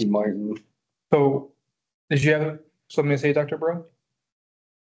from Lockheed Martin? So did you have something to say, Dr. Bro?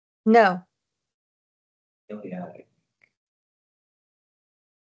 No, Yeah.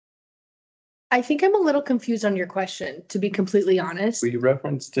 I think I'm a little confused on your question, to be completely honest. We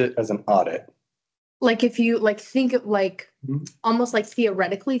referenced it as an audit. Like if you like think of like Mhm. almost like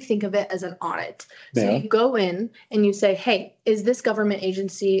theoretically think of it as an audit. So Yeah. you go in and you say, hey, is this government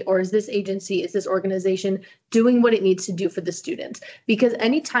agency or is this agency, is this organization doing what it needs to do for the students? Because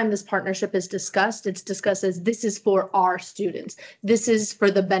anytime this partnership is discussed, it's discussed as this is for our students. This is for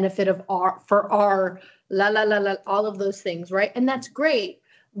the benefit of our all of those things, right? And that's great.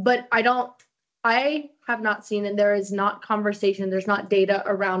 But I have not seen, and there is not conversation, there's not data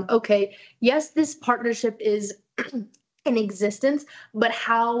around, okay, yes, this partnership is in existence, but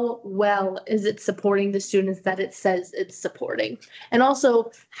how well is it supporting the students that it says it's supporting? And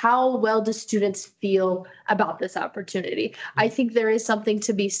also, how well do students feel about this opportunity? I think there is something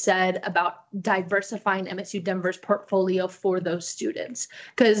to be said about diversifying MSU Denver's portfolio for those students.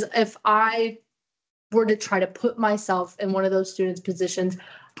 Because if I were to try to put myself in one of those students' positions,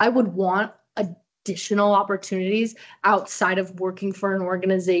 I would want additional opportunities outside of working for an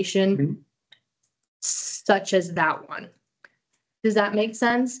organization Mhm. such as that one. Does that make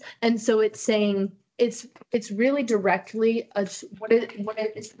sense? And so it's saying it's really directly what it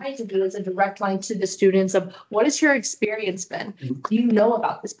is trying to do is a direct line to the students of what has your experience been? Do you know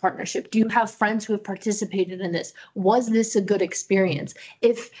about this partnership? Do you have friends who have participated in this? Was this a good experience?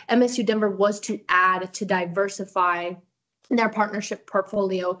 If MSU Denver was to add to diversify their partnership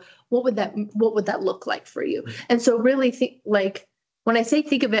portfolio, what would that look like for you? And so really think like when I say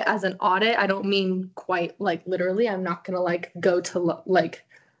think of it as an audit, I don't mean quite like literally. I'm not gonna like go to like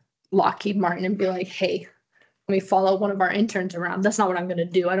Lockheed Martin and be like, hey, let me follow one of our interns around. That's not what I'm gonna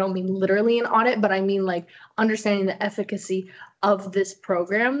do. I don't mean literally an audit, but I mean like understanding the efficacy of this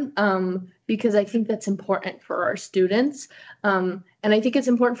program, because I think that's important for our students. And I think it's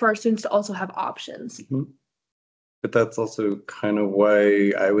important for our students to also have options. But that's also kind of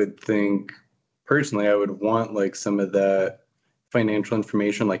why I would think, personally, I would want like some of that financial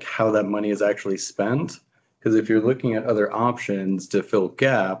information, like how that money is actually spent. Because if you're looking at other options to fill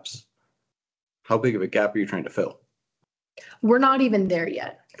gaps, how big of a gap are you trying to fill? We're not even there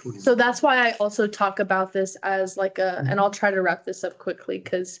yet. So that's why I also talk about this as like and I'll try to wrap this up quickly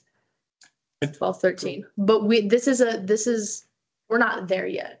because it's 12:13. But we're not there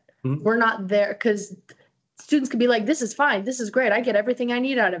yet. Mhm. We're not there because students could be like, this is fine, this is great, I get everything I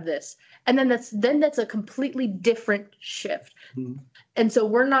need out of this. And then that's a completely different shift. Mhm. And so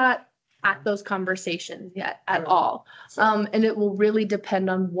we're not at those conversations yet at all. And it will really depend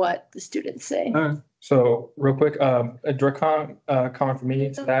on what the students say. All right. So real quick, a direct comment for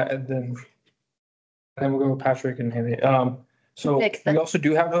me to that, and then we'll go with Patrick and Haley. So Fix we that. also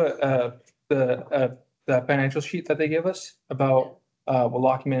do have the financial sheet that they give us about what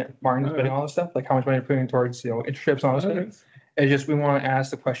Lockheed Martin is spending, all this stuff, like how much money they're putting towards, internships and all this stuff. And just we want to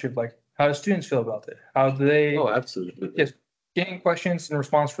ask the question of like, how do students feel about it? How do they? Oh, absolutely. Yes, getting questions and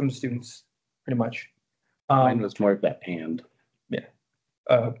response from the students, pretty much. Mine was more of that and.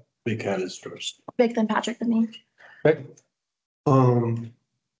 Big head is first. Big than Patrick than me. Okay.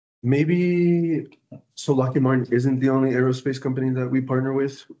 Maybe, so Lockheed Martin isn't the only aerospace company that we partner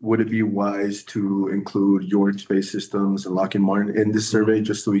with. Would it be wise to include York Space Systems and Lockheed Martin in this survey,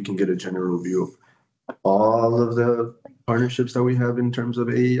 just so we can get a general view of all of the partnerships that we have in terms of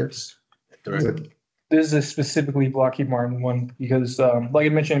AES? This is specifically Lockheed Martin one because, like I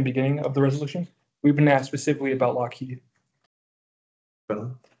mentioned in the beginning of the resolution, we've been asked specifically about Lockheed. I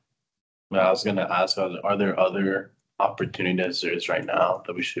was gonna ask, are there other opportunities there is right now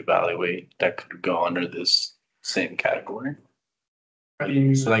that we should evaluate that could go under this same category?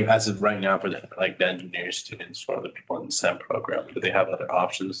 So like as of right now for the like the engineer students or the people in the STEM program, do they have other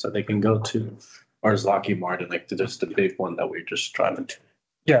options that they can go to? Or is Lockheed Martin like just the big one that we're just trying to?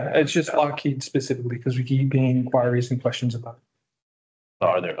 Yeah, it's just Lockheed specifically because we keep getting inquiries and questions about it.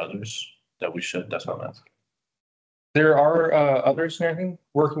 Are there others that we should? That's what I'm asking. There are others and everything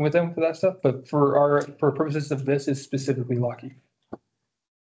working with them for that stuff, but for purposes of this, is specifically Lockheed.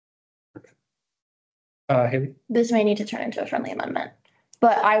 Haley? This may need to turn into a friendly amendment,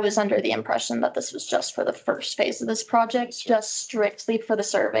 but I was under the impression that this was just for the first phase of this project, just strictly for the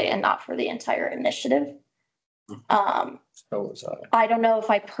survey and not for the entire initiative. So was I don't know if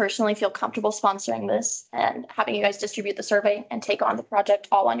I personally feel comfortable sponsoring this and having you guys distribute the survey and take on the project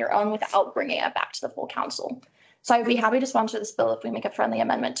all on your own without bringing it back to the full council. So I'd be happy to sponsor this bill if we make a friendly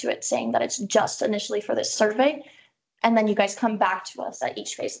amendment to it saying that it's just initially for this survey. And then you guys come back to us at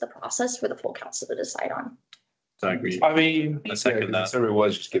each phase of the process for the full council to decide on. So I agree. I mean, I second The that. survey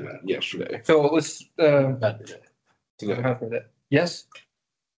was just given yesterday. so let's, Today. yes?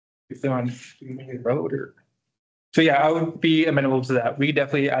 If they're on the road or, so yeah, I would be amenable to that. We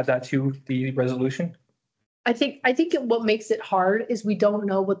definitely add that to the resolution. I think what makes it hard is we don't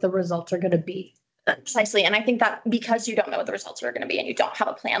know what the results are gonna be. Precisely, and I think that because you don't know what the results are gonna be and you don't have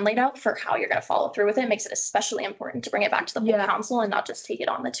a plan laid out for how you're gonna follow through with it, makes it especially important to bring it back to the full Yeah. council and not just take it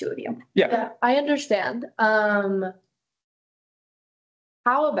on the two of you. Yeah, I understand. How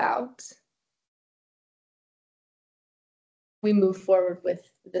about we move forward with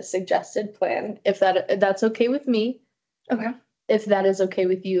the suggested plan, if that's okay with me, Okay. if that is okay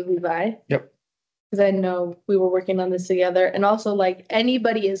with you, Levi? Yep. Because I know we were working on this together, and also like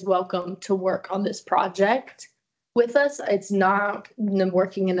anybody is welcome to work on this project with us. It's not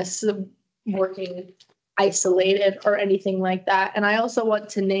working working isolated or anything like that. And I also want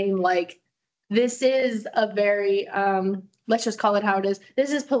to name like, this is a very, let's just call it how it is.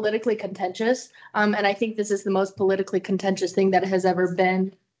 This is politically contentious. And I think this is the most politically contentious thing that has ever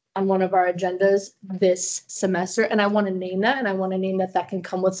been on one of our agendas this semester. And I want to name that, and I want to name that can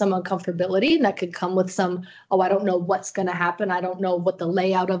come with some uncomfortability, and that could come with some, oh, I don't know what's going to happen. I don't know what the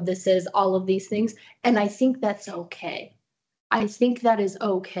layout of this is, all of these things. And I think that's okay. I think that is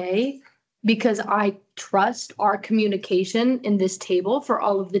okay because I trust our communication in this table for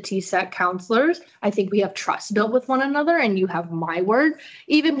all of the TSAC counselors. I think we have trust built with one another, and you have my word.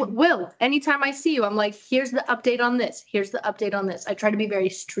 Even with Will, anytime I see you, I'm like, here's the update on this. Here's the update on this. I try to be very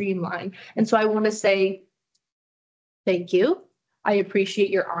streamlined. And so I want to say thank you. I appreciate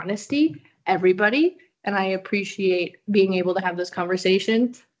your honesty, everybody. And I appreciate being able to have this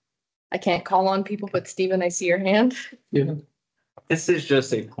conversation. I can't call on people, but Stephen, I see your hand. yeah. This is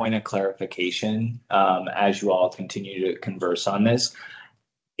just a point of clarification, as you all continue to converse on this.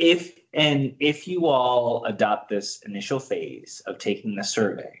 If you all adopt this initial phase of taking the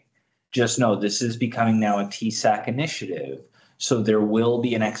survey, just know this is becoming now a TSAC initiative. So there will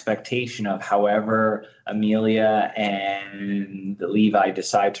be an expectation of however Amelia and Levi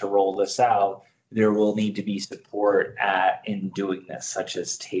decide to roll this out, there will need to be support in doing this, such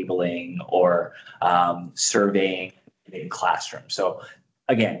as tabling or surveying in classroom. So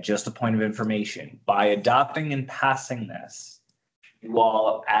again, just a point of information, by adopting and passing this, you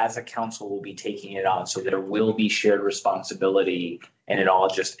all as a council will be taking it on. So there will be shared responsibility, and it all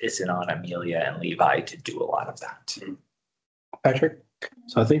just isn't on Amelia and Levi to do a lot of that. Patrick?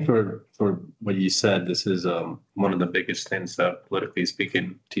 So I think for what you said, this is one of the biggest things that politically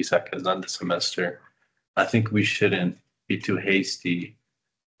speaking TSAC has done this semester. I think we shouldn't be too hasty,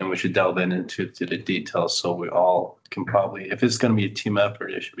 and we should delve into the details so we all can probably, if it's going to be a team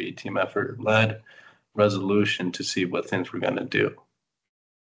effort, it should be a team effort led resolution to see what things we're going to do.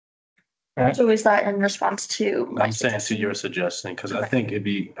 So is that in response to? my I'm saying to your suggestion, because I think I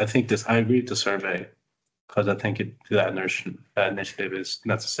agree with the survey, because I think that initiative is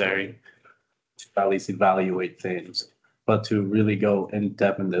necessary to at least evaluate things. But to really go in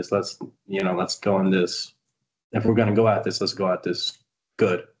depth in this, let's go in this. If we're gonna go at this, let's go at this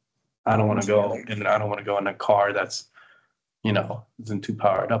good. I don't want to go in a car that's, isn't too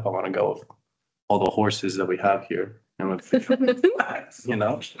powered up. I want to go with all the horses that we have here. What a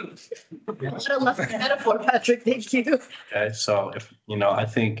lovely metaphor, Patrick. Thank you. Okay, so if, I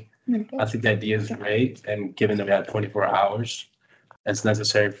think the idea is great, and given that we had 24 hours, it's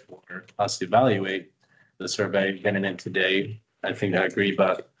necessary for us to evaluate the survey getting in today. I think I agree,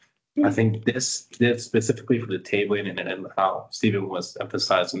 but I think this specifically for the tabling and how Stephen was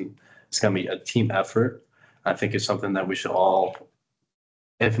emphasizing, it's gonna be a team effort. I think it's something that we should all,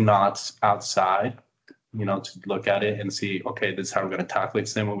 if not outside, to look at it and see, okay, this is how we're gonna tackle it,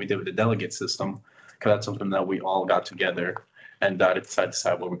 same way we did with the delegate system. Cause that's something that we all got together and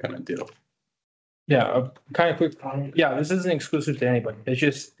decide what we're gonna do. Yeah, a kind of quick comment. Yeah, this isn't exclusive to anybody. It's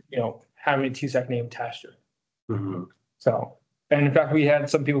just, having a TSAC name attached to it. Mhm. So, and in fact, we had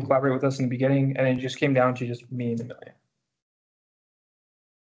some people collaborate with us in the beginning and it just came down to just me and Amelia.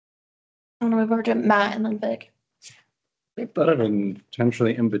 I'm gonna move over to Matt and then Vic. I thought of a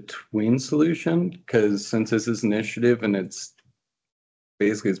potentially in between solution, because since this is an initiative and it's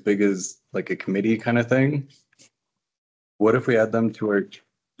basically as big as like a committee kind of thing, what if we add them to our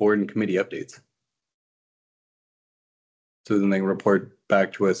board and committee updates? So then they report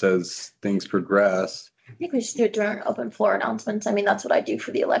back to us as things progress. I think we should do it during open floor announcements. I mean, that's what I do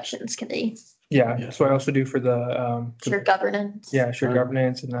for the elections committee, Yeah, so I also do for the, shared governance. yeah, shared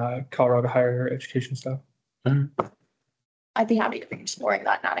governance and Colorado higher education stuff. I'd be happy to be exploring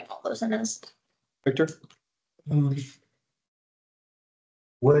that, and adding all those in as. Victor?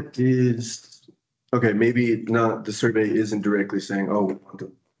 What is, okay, maybe not, the survey isn't directly saying, oh, we want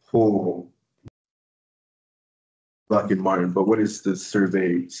the whole Lockheed Martin, but what is the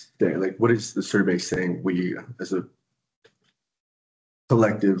survey saying? Like, what is the survey saying we as a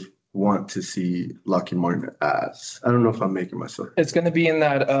collective want to see Lockheed Martin as? I don't know if I'm making myself, It's gonna be in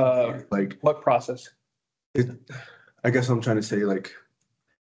that, like, what process? I guess I'm trying to say, like,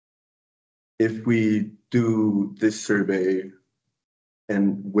 if we do this survey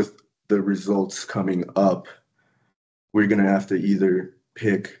and with the results coming up, we're gonna have to either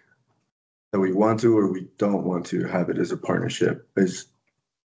pick that we want to or we don't want to have it as a partnership. Is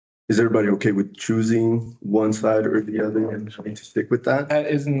everybody okay with choosing one side or the other and trying to stick with that? That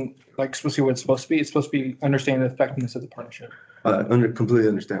isn't like supposed to be what it's supposed to be. It's supposed to be understanding the effectiveness of the partnership. Completely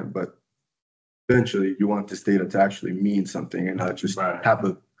understand, but eventually you want this data to actually mean something and not just Right. have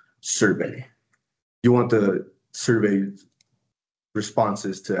a survey. You want the survey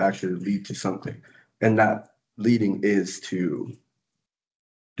responses to actually lead to something. And that leading is to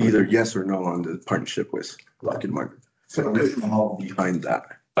either yes or no on the partnership with Lockheed Martin. So I'm all behind that.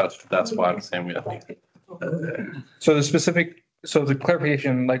 That's why I'm saying we. So the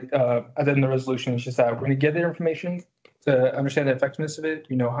clarification, like, at the end of the resolution is just that we're gonna get their information to understand the effectiveness of it.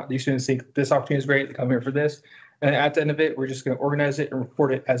 How these students think this opportunity is great, they come here for this. And at the end of it, we're just gonna organize it and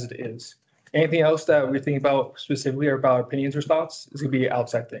report it as it is. Anything else that we're thinking about specifically or about opinions or thoughts is gonna be an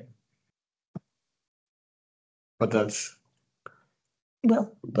outside thing. But that's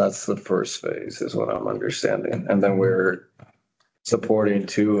Well, the first phase is what I'm understanding. And then we're supporting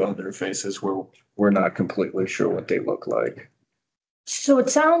two other phases where we're not completely sure what they look like. so it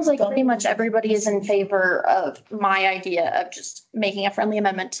sounds like pretty much everybody is in favor of my idea of just making a friendly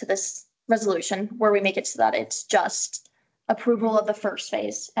amendment to this resolution where we make it so that it's just approval of the first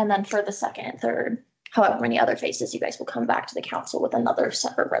phase, and then for the second and third, however many other phases, you guys will come back to the council with another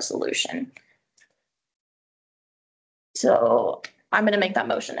separate resolution. So I'm gonna make that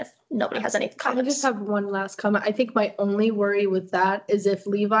motion if nobody has any I just comments. have one last comment. I think my only worry with that is if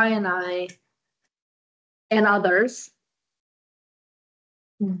Levi and I and others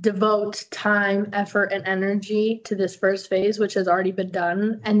devote time, effort, and energy to this first phase, which has already been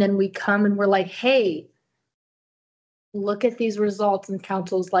done, and then we come and we're like, hey, look at these results, and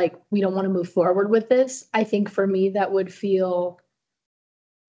council's like, we don't want to move forward with this. I think for me, that would feel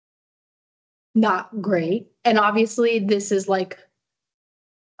not great. And obviously, this is like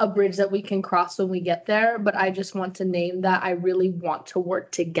a bridge that we can cross when we get there, but I just want to name that I really want to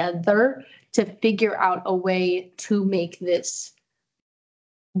work together to figure out a way to make this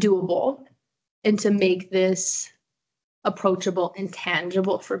doable and to make this approachable and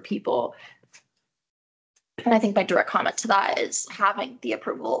tangible for people. And I think my direct comment to that is having the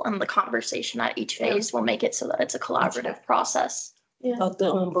approval and the conversation at each phase will make it so that it's a collaborative process. Dr.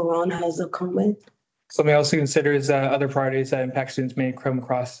 Baron has a comment. Something else to consider is other priorities that impact students may come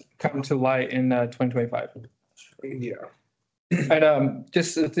to light in 2025. Yeah. And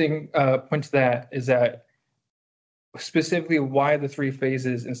just the thing, point to that is that specifically why the three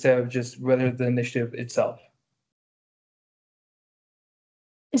phases instead of just whether the initiative itself?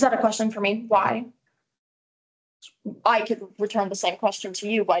 Is that a question for me? Why? I could return the same question to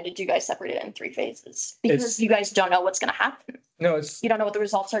you. Why did you guys separate it in three phases? Because you guys don't know what's gonna happen. No, it's You don't know what the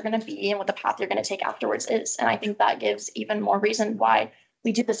results are gonna be and what the path you're gonna take afterwards is. And I think that gives even more reason why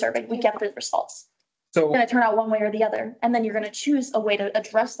we do the survey. We get the results. It's so gonna turn out one way or the other, and then you're gonna choose a way to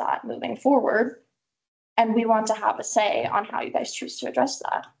address that moving forward. And we want to have a say on how you guys choose to address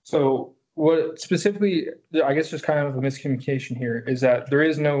that. So what specifically, I guess just kind of a miscommunication here is that there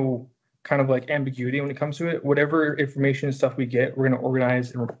is no kind of like ambiguity when it comes to it. Whatever information and stuff we get, we're going to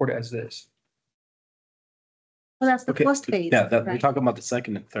organize and report it as this. Well, that's the Okay, first phase. Yeah, that, we're right? talking about the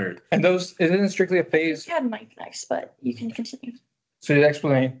second and third. And those, it isn't strictly a phase. You had Mike next, but you can continue. So to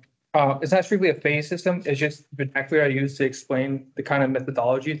explain, it's not strictly a phase system. It's just vernacular I use to explain the kind of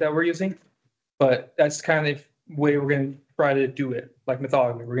methodology that we're using. But that's kind of the way we're going to try to do it, like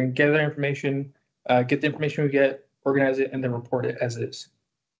methodically. We're going to gather information, get the information we get, organize it, and then report it as is.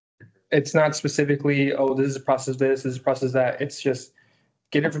 It's not specifically, oh, this is a process this is a process that. It's just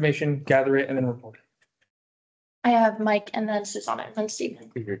get information, gather it, and then report it. I have Mike and then Susanna and then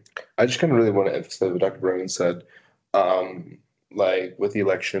Stephen. I just kind of really want to emphasize what Dr. Brogan said. Like with the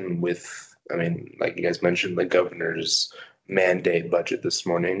election, I mean, like you guys mentioned, the governor's mandate budget this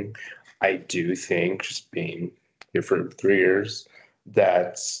morning. I do think, just being here for 3 years,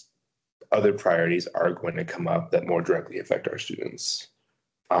 that other priorities are going to come up that more directly affect our students.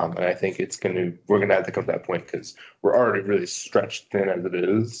 And I think we're going to have to come to that point because we're already really stretched thin as it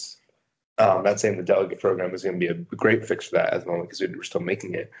is. Not saying the delegate program is going to be a great fix for that at the moment because we're still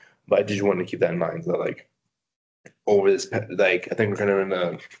making it. But I just want to keep that in mind that like over this, like I think we're kind of in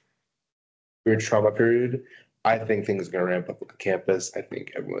a weird trauma period. I think things are going to ramp up with the campus. I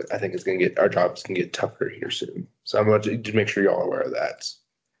think it's going to our jobs can get tougher here soon. So I'm going to make sure y'all are aware of that.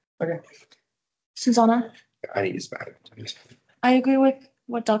 Okay. Susanna? I need to back. I agree with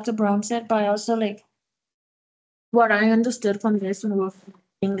what Dr. Brown said, but I also like what I understood from this when we were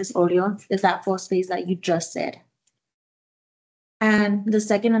doing this earlier is that first phase that you just said. And the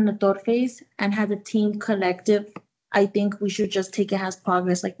second and the third phase, and have a team collective, I think we should just take it as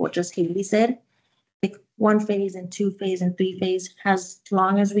progress, like what just Haley said. Like 1 phase and 2 phase and 3 phase, as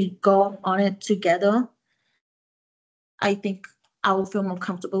long as we go on it together, I think I will feel more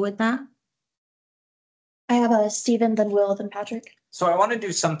comfortable with that. I have Stephen, then Will, then Patrick. So I want to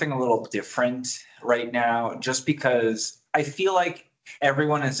do something a little different right now, just because I feel like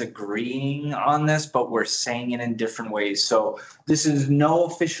everyone is agreeing on this, but we're saying it in different ways. So this is no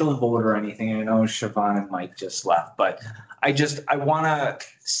official vote or anything. I know Siobhan and Mike just left, but I want to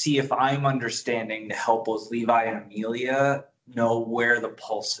see if I'm understanding to help both Levi and Amelia know where the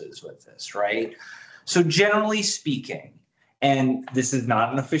pulse is with this, right? So generally speaking, and this is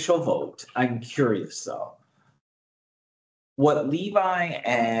not an official vote, I'm curious though. What Levi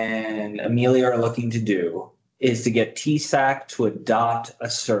and Amelia are looking to do is to get TSAC to adopt a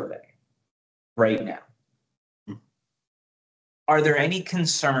survey right now. Are there any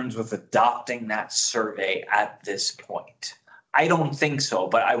concerns with adopting that survey at this point? I don't think so,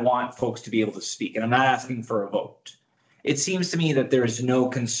 but I want folks to be able to speak, and I'm not asking for a vote. It seems to me that there is no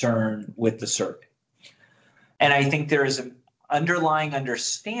concern with the survey. And I think there is an underlying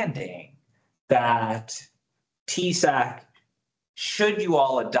understanding that TSAC, should you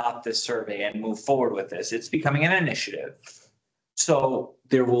all adopt this survey and move forward with this, it's becoming an initiative. So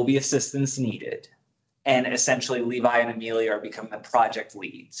there will be assistance needed. And essentially Levi and Amelia are becoming the project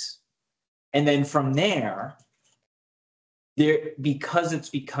leads. And then from there, because it's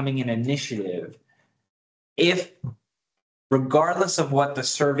becoming an initiative, if regardless of what the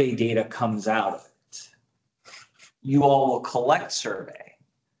survey data comes out of it, you all will collect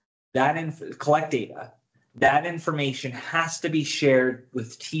collect data. That information has to be shared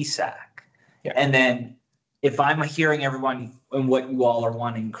with TSAC. Yeah. And then if I'm hearing everyone and what you all are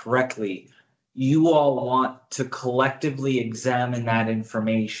wanting correctly, you all want to collectively examine that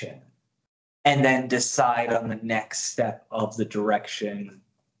information and then decide on the next step of the direction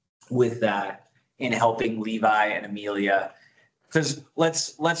with that in helping Levi and Amelia. Because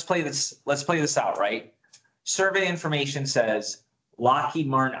let's play this out, right? Survey information says Lockheed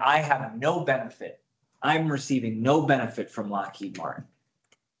Martin, I have no benefit. I'm receiving no benefit from Lockheed Martin.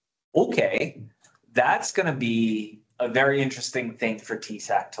 Okay, that's going to be a very interesting thing for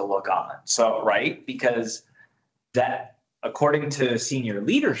TSAC to look on. So, right, because that, according to senior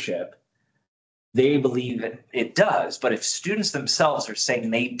leadership, they believe that it does. But if students themselves are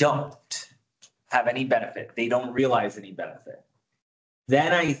saying they don't have any benefit, they don't realize any benefit,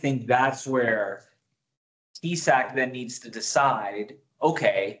 then I think that's where TSAC then needs to decide,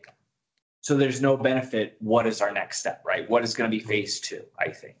 okay, so there's no benefit. What is our next step, right? What is going to be phase 2, I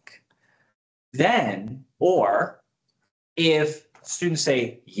think. Then, or if students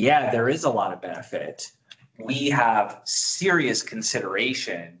say, yeah, there is a lot of benefit, we have serious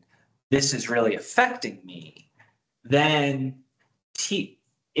consideration, this is really affecting me, then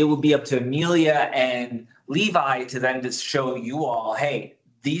it would be up to Amelia and Levi to then just show you all, hey,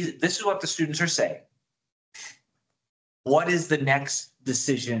 this is what the students are saying. What is the next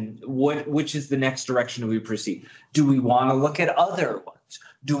decision? Which is the next direction we proceed? Do we want to look at other ones?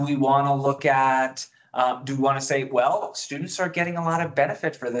 Do we want to look at, do we want to say, well, students are getting a lot of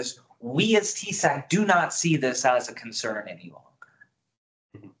benefit for this. we as TSAC do not see this as a concern any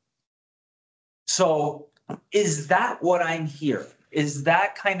longer. So is that what I'm hearing? Is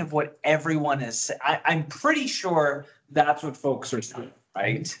that kind of what everyone is saying? I'm pretty sure that's what folks are saying,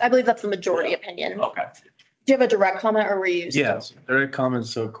 right? I believe that's the majority opinion. Okay. Do you have a direct comment or were you? Yes, direct comments.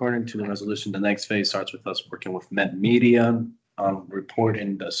 So according to the resolution, the next phase starts with us working with Met Media on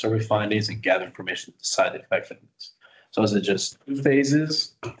reporting the survey findings and gather information to decide the effectiveness. So is it just 2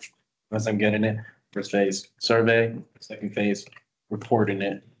 phases? As I'm getting it, first phase, survey, second phase, reporting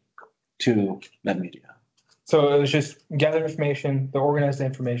it to Met Media. So it was just gather information, the organize the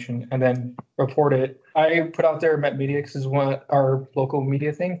information, and then report it. I put out there Met Media because it's our local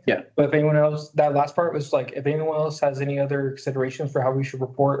media thing. Yeah. But if anyone else, that last part was like, if anyone else has any other considerations for how we should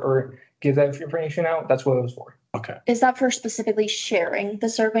report or give that information out, that's what it was for. Okay. Is that for specifically sharing the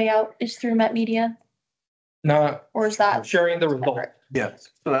survey out is through Met Media Not or is that? sharing the result. Yes.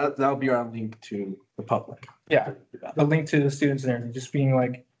 So that'll be our link to the public. Yeah. The link to the students and everything, just being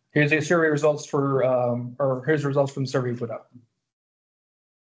like, here's the survey results for, or here's the results from the survey we put out.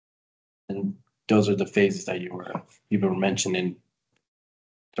 And those are the phases that you were mentioning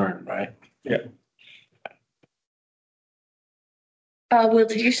during, right? Yeah. Will,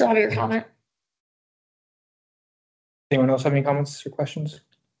 did you still have your comment? Anyone else have any comments or questions?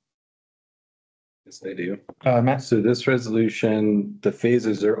 Yes, I do. Matt? So this resolution, the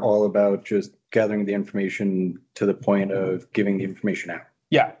phases are all about just gathering the information to the point of giving the information out.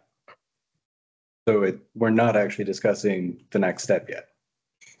 Yeah. So we're not actually discussing the next step yet.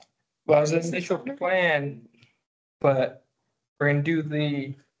 Well, it was an initial plan, but we're gonna do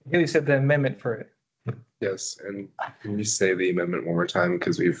Haley said the amendment for it. Yes, and can you say the amendment one more time?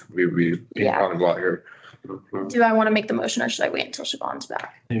 Because we've Yeah. on a lot here. Do I want to make the motion or should I wait until Siobhan's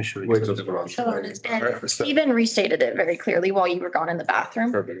back? Maybe should we? Wait till Siobhan. Siobhan Alright, so- Steven restated it very clearly while you were gone in the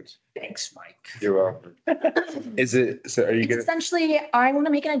bathroom. Perfect. Thanks, Mike. You're welcome. Is it, so are you It's gonna, essentially, I want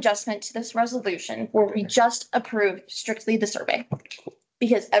to make an adjustment to this resolution where we just approve strictly the survey.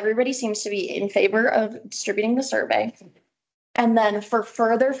 Because everybody seems to be in favor of distributing the survey. And then for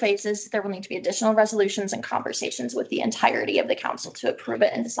further phases, there will need to be additional resolutions and conversations with the entirety of the council to approve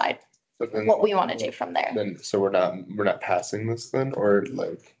it and decide but then, what we want to do from there. so we're not passing this then, or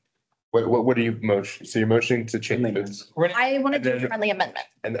like, what are you motion? So you're motioning to change it? I want to do a And then- friendly amendment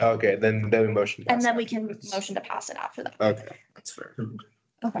And, okay, then we motion. and pass then we afterwards. can motion to pass it after that. Okay, that's fair.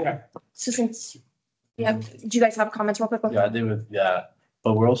 Okay. Yeah. So since, yeah, do you guys have comments real quick? Yeah, I do with, yeah,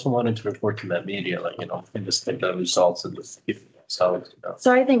 but we're also wanting to report to Met Media, like, and just take the results and just keep it ourselves,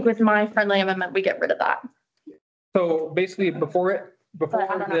 So I think with my friendly amendment, we get rid of that. So basically, before But I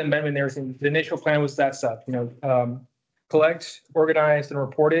don't the know. amendment, and everything, the initial plan was that stuff, collect, organize, and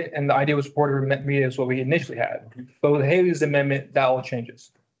report it, and the idea was reported to Met Media is what we initially had. But with Haley's amendment, that all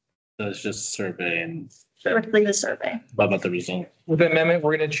changes. so it's just survey and, Strictly the survey. what about the result? With the amendment,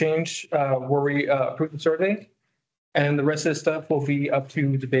 we're gonna change where we approve the survey. And the rest of the stuff will be up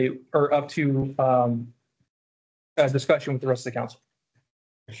to debate or up to discussion with the rest of the council.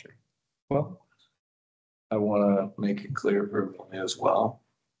 Well, I want to make it clear for everyone as well.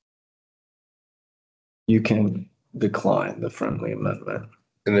 You can decline the friendly amendment.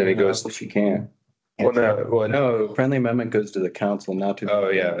 And then it goes, If you can. well, no, No, friendly amendment goes to the council, not to. Oh,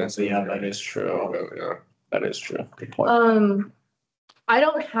 yeah, that's. Yeah, that is true. Oh, yeah. That is true. Good point. I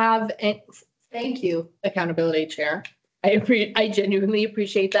don't have, thank you, accountability chair. I genuinely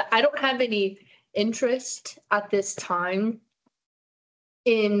appreciate that. I don't have any interest at this time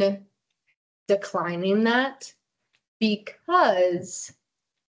in declining that because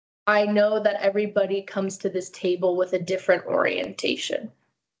I know that everybody comes to this table with a different orientation.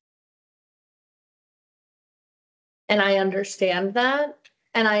 And I understand that.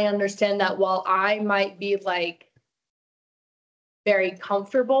 And I understand that while I might be like very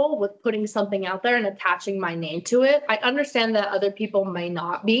comfortable with putting something out there and attaching my name to it, I understand that other people may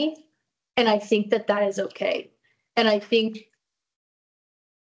not be. And I think that that is okay. And I think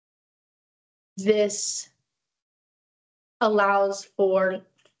this allows for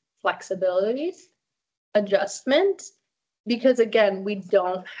flexibility, adjustment, because again, we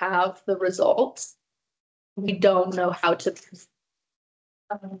don't have the results. We don't know how to.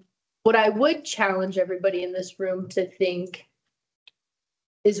 What I would challenge everybody in this room to think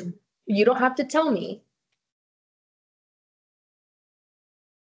is you don't have to tell me.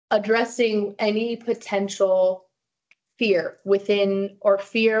 Addressing any potential fear within or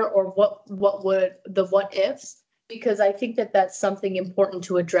what would the what ifs, because I think that that's something important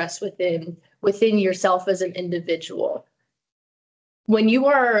to address within yourself as an individual. When you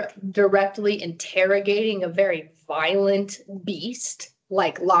are directly interrogating a very violent beast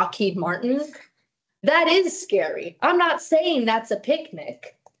like Lockheed Martin, that is scary. I'm not saying that's a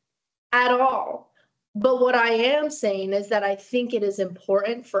picnic at all. But what I am saying is that I think it is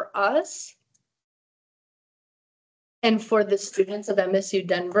important for us and for the students of MSU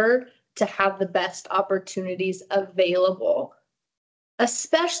Denver to have the best opportunities available,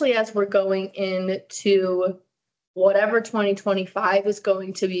 especially as we're going into whatever 2025 is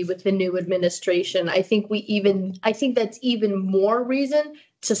going to be with the new administration. I think that's even more reason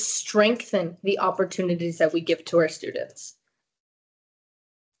to strengthen the opportunities that we give to our students.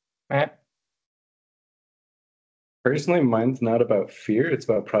 Matt? Personally, mine's not about fear, it's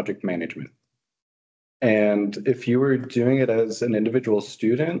about project management. And if you were doing it as an individual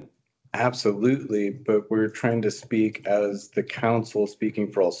student, absolutely, but we're trying to speak as the council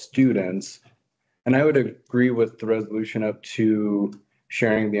speaking for all students. And I would agree with the resolution up to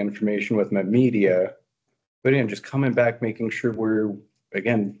sharing the information with Met Media. But again, just coming back, making sure we're,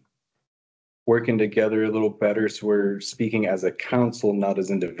 again, working together a little better so we're speaking as a council, not as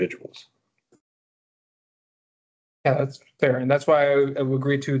individuals. Yeah, that's fair. And that's why I would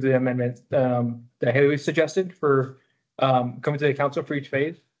agree to the amendment that Haley suggested for coming to the council for each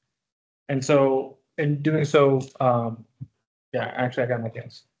phase. And so in doing so, yeah, actually I got my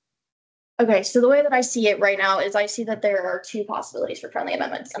guess. Okay, so the way that I see it right now is I see that there are two possibilities for friendly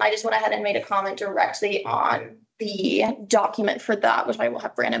amendments, and I just went ahead and made a comment directly on the document for that, which I will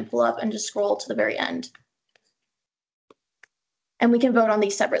have Brandon pull up and just scroll to the very end. And we can vote on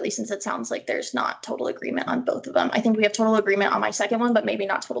these separately since it sounds like there's not total agreement on both of them. I think we have total agreement on my second one, but maybe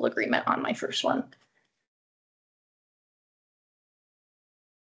not total agreement on my first one.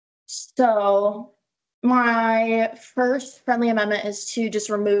 So my first friendly amendment is to just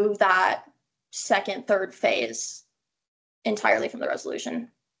remove that second, third phase entirely from the resolution.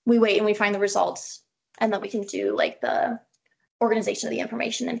 We wait and we find the results, and then we can do like the organization of the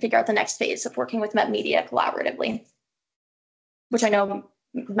information and figure out the next phase of working with Met Media collaboratively, which I know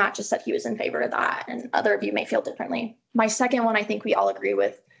Matt just said he was in favor of that, and other of you may feel differently. My second one, I think we all agree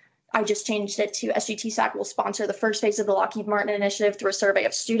with. I just changed it to SGTSAC will sponsor the first phase of the Lockheed Martin initiative through a survey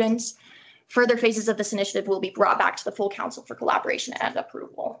of students. Further phases of this initiative will be brought back to the full council for collaboration and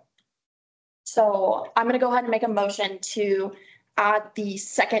approval. So I'm going to go ahead and make a motion to add the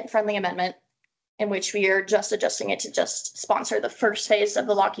second friendly amendment, in which we are just adjusting it to just sponsor the first phase of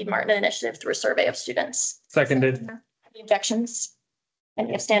the Lockheed Martin initiative through a survey of students. Seconded. Any objections?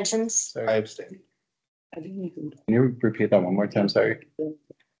 Any abstentions? I abstain. Can you repeat that one more time? Sorry.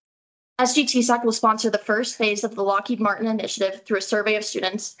 SGTSAC will sponsor the first phase of the Lockheed Martin initiative through a survey of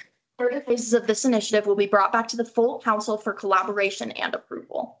students. Further phases of this initiative will be brought back to the full council for collaboration and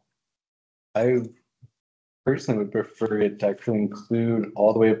approval. I personally would prefer it to actually include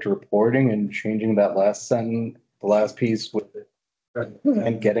all the way up to reporting and changing that last sentence, the last piece with it,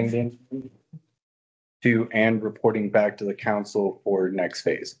 and getting the information to and reporting back to the council for next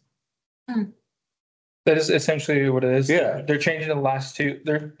phase. That is essentially what it is. Yeah. They're changing the last two.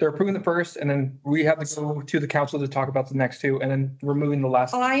 They're approving the first, and then we have to go to the council to talk about the next two, and then removing the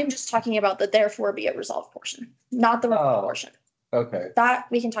last. I am just talking about the therefore be it resolved portion, not the removal Oh. portion. Okay. That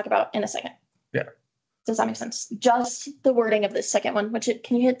we can talk about in a second. Yeah. Does that make sense? Just the wording of this second one,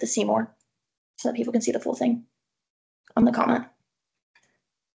 can you hit the see more so that people can see the full thing on the comment?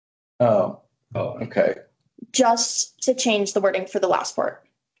 Oh, okay. Just to change the wording for the last part,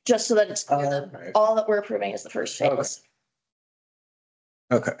 just so that it's clear that Okay. all that we're approving is the first phase.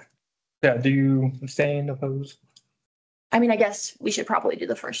 Okay. Yeah, do you abstain, oppose? I mean, I guess we should probably do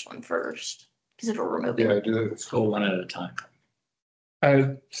the first one first, because if we're removing. Yeah, do Let's go one at a time.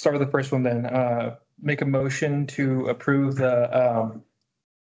 Start with the first one then. Make a motion to approve the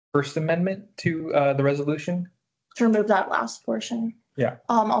First Amendment to the resolution. To remove that last portion. Yeah.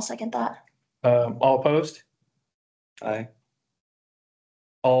 I'll second that. All opposed? Aye.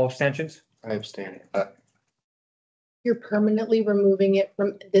 All abstentions? I abstain. You're permanently removing it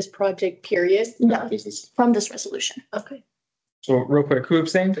from this project, period? No, This is from this resolution. Okay. So real quick, who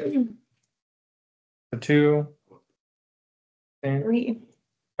abstained? The two. And, Three.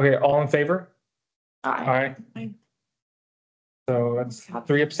 okay, all in favor? Aye. Aye. So that's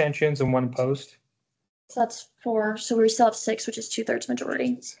 3 abstentions and 1 opposed. So that's 4. So we still have 6, which is 2/3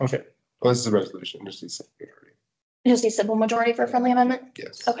 majority. Okay. Well, this is a resolution, just needs second majority. It just needs simple majority for a friendly amendment?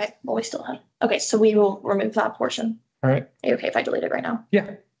 Yes. Okay, well, we still have, okay, so we will remove that portion. All right. Are you okay if I delete it right now?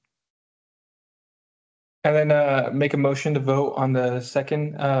 Yeah. And then make a motion to vote on the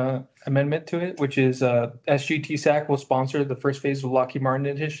second amendment to it, which is SGTSAC will sponsor the first phase of Lockheed Martin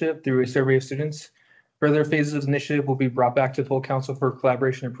initiative through a survey of students. Further phases of the initiative will be brought back to the full council for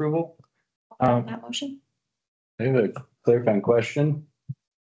collaboration and approval. That motion? I have a clarifying question.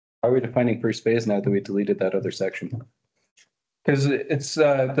 How are we defining first phase now that we deleted that other section? Because it's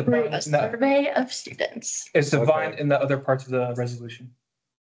Through defined a in that, survey of students, it's defined in the other parts of the resolution.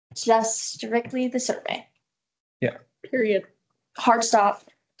 just strictly the survey, Period. hard stop,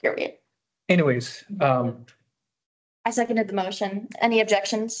 period. Anyways, I seconded the motion. Any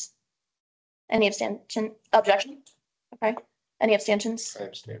objections? Any objection? Okay, any abstentions? I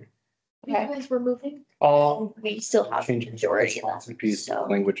understand. You Okay, guys were moving? all, we still have Changing majority in response that, and piece so.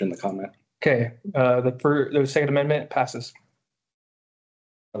 of language in the comment. okay, the second amendment passes.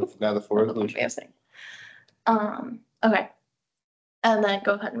 Now the fourth resolution. Okay. And then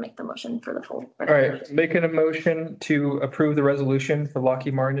go ahead and make the motion for the full. All right, making a motion to approve the resolution for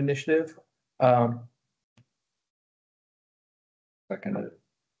Lockheed Martin Initiative. Second.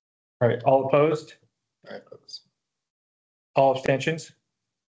 All right, all opposed, I oppose. all abstentions,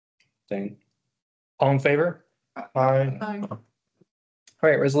 Same. all in favor? Aye. All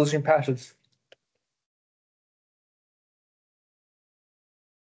right, resolution passes.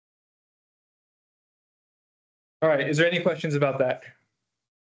 All right, is there any questions about that?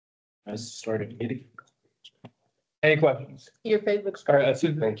 I started meeting. Any questions? Your face looks All great. right,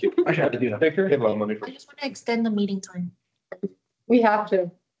 Susan. Thank you. I had to do that. We Victor? have a lot of money for. I just want to extend the meeting time. We have to.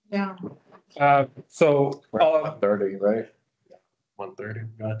 Yeah. So, 30, right? 1:30,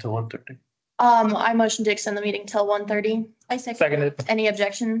 got to 1:30. I motion to extend the meeting till 1:30. I second. seconded, Any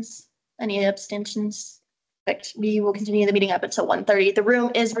objections? Any abstentions? Perfect. We will continue the meeting up until 1:30. The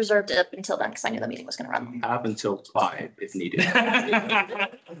room is reserved up until then because I knew the meeting was gonna run. Up until 5 if needed.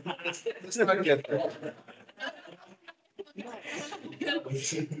 Let's not get there.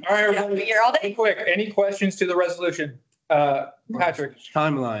 all right, Be here all day. quick, any questions to the resolution? Patrick,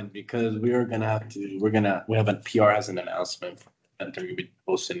 Timeline, because we are gonna have to, we have a PR has an announcement that they're gonna be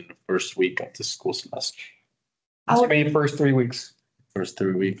posting in the first week of the school semester, I it's would- gonna be first 3 weeks. first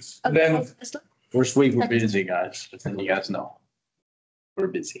 3 weeks. Then- First week, we're busy, guys, just letting you guys know. We're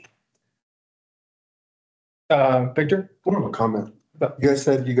busy. Victor? More of a comment. Yeah. You guys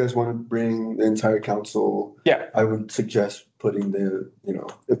said you guys want to bring the entire council. Yeah. I would suggest putting the,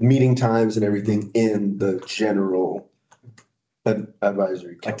 the meeting times and everything in the general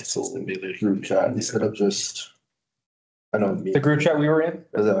advisory Like the council sustainability. group chat instead of just, I know, me, The group chat we were in?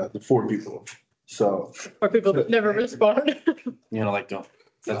 the 4 people. So For people that never respond. Like the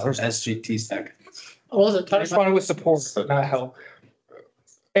SGT stack. I wasn't I talking just about. wanted with support, not help.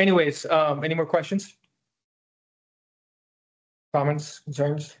 Anyways, any more questions? Comments,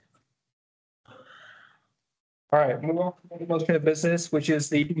 concerns? All right, move on to the motion of business, which is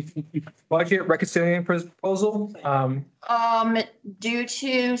the budget reconciliation proposal. Due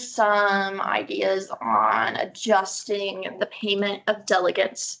to some ideas on adjusting the payment of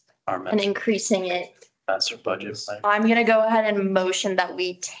delegates Our and increasing it, master budget plan. I'm gonna go ahead and motion that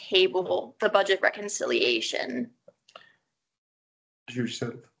we table the budget reconciliation. You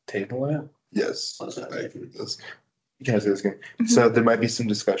said. Table it. Yes. What does that I mean? agree with this. You guys are asking. So there might be some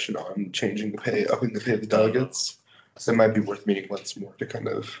discussion on changing the pay, upping the pay of the delegates. So it might be worth meeting once more to kind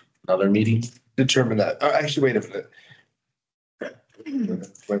of Another meeting. determine that. Oh, actually, wait a minute.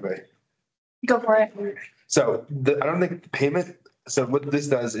 Wait. Go for it. So I don't think the payment, so what this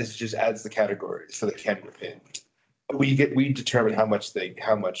does is just adds the categories so they can get paid. We determine how much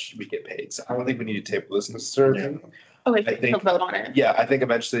we get paid. So I don't think we need to table this necessarily. Oh, we I can think- still vote on it. Yeah, I think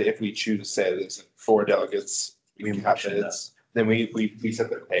eventually if we choose to say there's 4 delegates, we have should bids, then we set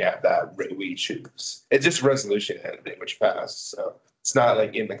the pay at that rate we choose. It's just a resolution which passed, so it's not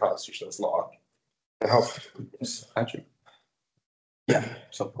like in the Constitution, it's law. To help. Patrick. Yeah,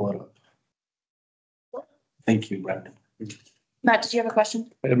 so pull it up. Thank you, Brandon. Matt, did you have a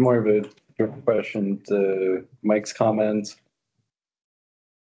question? I had more of a direct question to Mike's comments.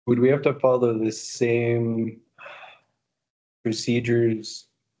 Would we have to follow the same procedures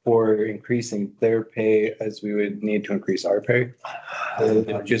for increasing their pay as we would need to increase our pay? Or would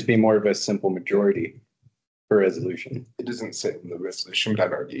it just be more of a simple majority for resolution? It doesn't say in the resolution, but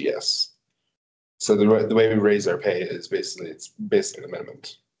I'd argue yes. So the way we raise our pay is it's based on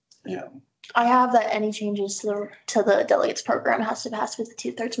amendment. Yeah. I have that any changes to the delegates program has to pass with a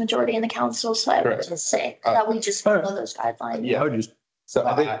 2/3 majority in the council, so I would Correct. just say that we just follow those guidelines. Yeah. I would just, So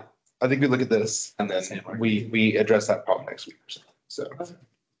I think we look at this and then we address that problem next week or something. So.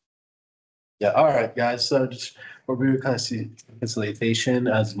 Yeah, all right, guys, so just, we're kind of see consolidation,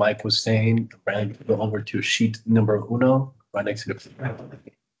 as Mike was saying, Brandon, go over to sheet number uno, right next to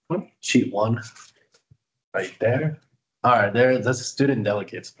the sheet 1. Right there. All right, that's student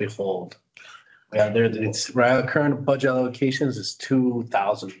delegates, behold. Yeah, it's current budget allocations is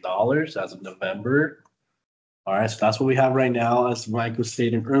 $2,000 as of November. All right, so that's what we have right now. As Mike was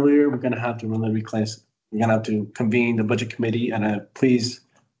stating earlier, we're gonna have to run the reclass. We're gonna have to convene the budget committee and please,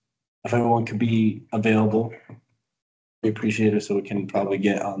 if everyone could be available, we appreciate it so we can probably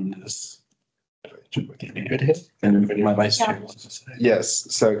get on this. And my vice chair wants to say. Yes,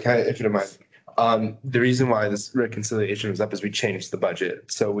 so can I, if you don't mind, the reason why this reconciliation was up is we changed the budget.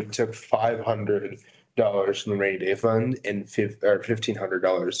 So we took $500 from the rainy day fund and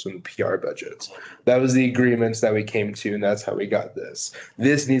 $1,500 from the PR budgets. That was the agreements that we came to, and that's how we got this.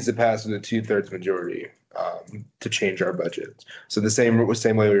 This needs to pass with a 2/3 majority to change our budget. So the same way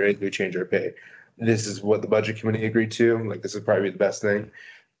we change our pay. This is what the budget committee agreed to. Like, this is probably the best thing.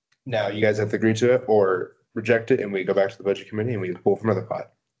 Now you guys have to agree to it or reject it, and we go back to the budget committee and we pull from another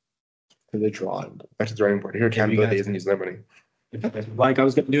pot. To the drawing. Back to the drawing board. Here, accountability isn't using their money. Like I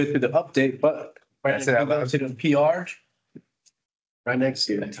was gonna do it through the update, but right next to the PR. Right next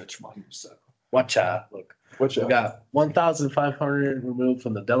to it. Touch mine, so. Watch out, look. What's We got 1,500 removed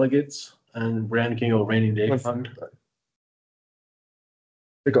from the delegates and Brand King or rainy day fund.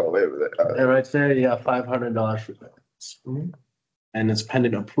 Go away with it. And right there, you have $500 for delegates. And it's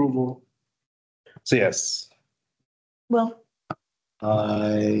pending approval. So yes, Well,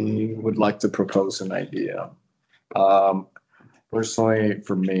 I would like to propose an idea. Personally,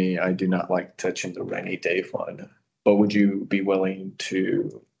 for me, I do not like touching the rainy day fund, but would you be willing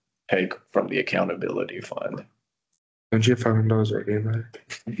to take from the accountability fund don't you have $500 already in that?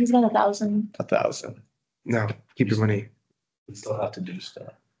 He's got 1,000. 1,000? No, keep your money. We still have to do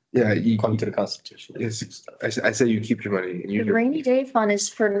stuff. Yeah, you, According to the Constitution. yes, I say you keep your money and The you. rainy day fund is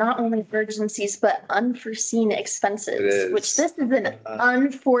for not only emergencies, but unforeseen It expenses, is. which this is an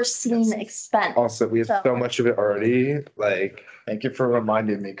unforeseen expense. Also, we have so much of it already, like. Thank you for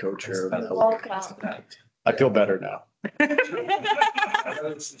reminding me, co-chair. Welcome. I feel better now.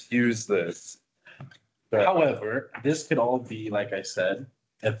 Let's use this. However, this could all be, like I said,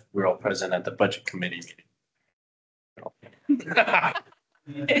 if we're all present at the budget committee meeting.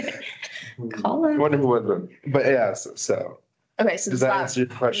 Call it. Wonder who would them, but yeah, so, Okay, so does that answer your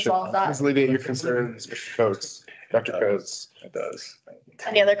question? resolve that? Does alleviate your concerns, Mr. Coates, Dr. Coates? It does.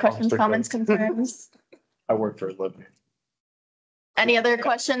 Any other questions, Officer comments, concerns? I work for a living. Any other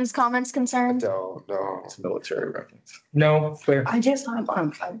questions, comments, I concerns? don't know. It's military reference. No, clear. I just, I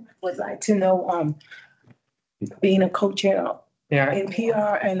would like to know, being a co-chair Yeah, in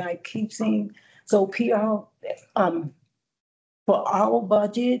PR, and I keep seeing, so PR, for our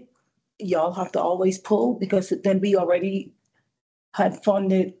budget, y'all have to always pull, because then we already had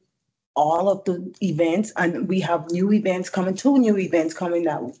funded all of the events, and we have new events coming, 2 new events coming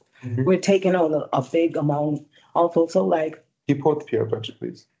that Mhm. we're taking on a big amount also, so like, Can you pull up the PR budget,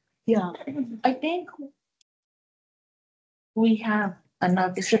 please? yeah, I think we have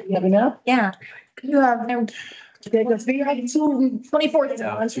enough. you have enough? Yeah. You have Because we have 2, 24th.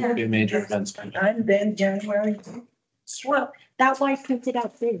 Yeah, it's gonna be a major events. and then January. Well, that's why I printed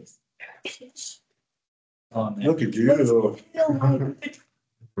out this. Look at you.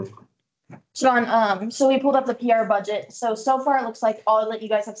 Siobhan, so we pulled up the PR budget. So far it looks like all that you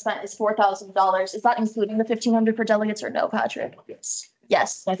guys have spent is $4,000. Is that including the 1,500 for delegates or no, Patrick? Yes.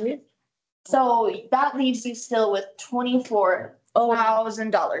 Yes. So that leaves you still with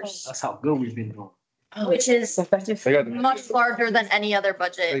 $24,000, That's how good we've been doing. which is They got the- much larger than any other they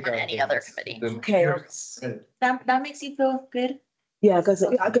budget got on any the- other committee. the- Okay. That makes you feel good? Yeah, because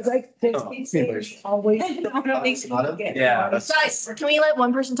like, they always. Yeah. Guys, can we let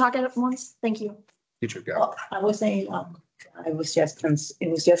one person talk at once? Thank you. Future guy. Well, I was saying, I was just, it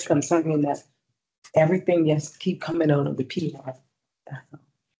was just concerning that everything just keep coming out of the PR.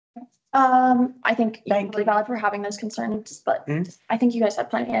 I think you're Thank really you. valid for having those concerns, but Hmm? I think you guys have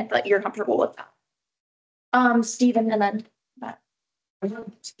plenty, that you're comfortable with that. Stephen and then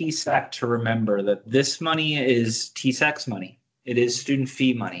TSAC to remember that this money is TSAC's money. It is student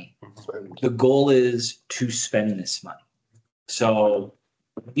fee money. The goal is to spend this money. So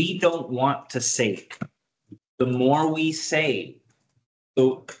we don't want to save. The more we save,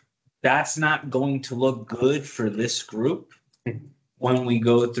 so that's not going to look good for this group when we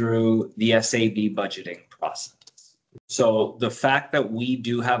go through the SAB budgeting process. So the fact that we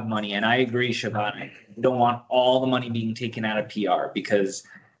do have money, and I agree, Siobhan, I don't want all the money being taken out of PR because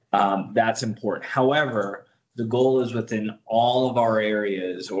that's important. However, the goal is within all of our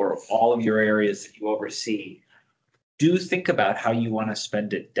areas or all of your areas that you oversee. Do think about how you want to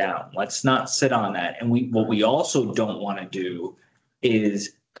spend it down. Let's not sit on that. And what we also don't want to do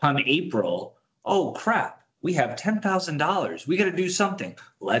is come April, oh crap, we have $10,000. We got to do something.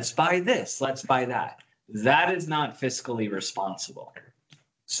 Let's buy this. Let's buy that. That is not fiscally responsible.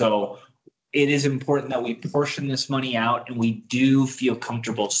 So it is important that we portion this money out and we do feel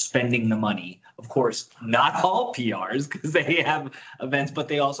comfortable spending the money. Of course, not all PRs because they have events, but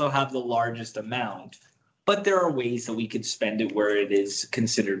they also have the largest amount. But there are ways that we could spend it where it is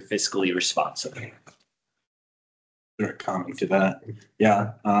considered fiscally responsible. Or comment to that.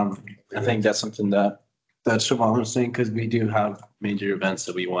 Yeah, I think that's something that Siobhan was saying, because we do have major events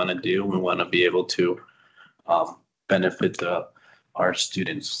that we want to do. We want to be able to benefit our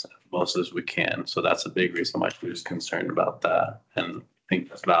students most as we can. So that's a big reason why she was concerned about that. And I think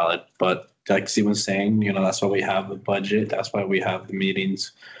that's valid. But like she was saying, you know, that's why we have the budget. That's why we have the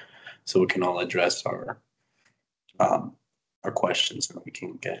meetings. So we can all address our questions and we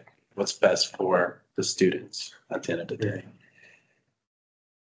can get what's best for the students at the end of the day.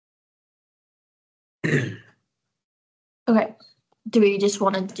 Okay, do we just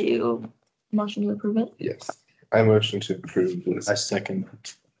want to do motion to approve it? Yes, I motion to approve this. I second.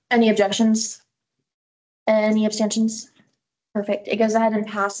 Any objections? Any abstentions? Perfect. It goes ahead and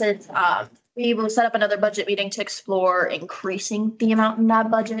passes. We will set up another budget meeting to explore increasing the amount in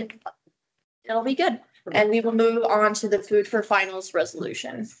that budget. It'll be good. And we will move on to the food for finals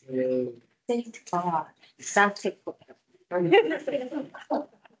resolution. Thank God. That's it.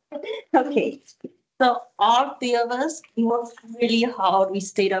 Okay, so all three of us, we worked really hard. We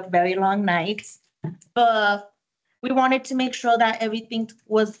stayed up very long nights. But we wanted to make sure that everything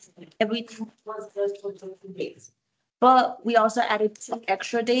was good for those 2 days. But we also added 2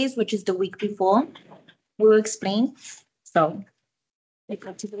 extra days, which is the week before. We'll explain. So. We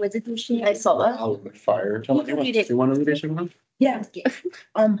go to the resolution. I saw that. I'll fire. You can read it. You want to read it, Siobhan? Yeah,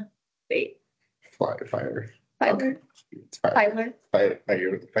 Wait, Fire. Tyler, It's fire. Tyler.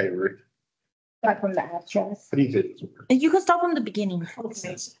 Fire. back from the abstract. How do you say this word? You can start from the beginning.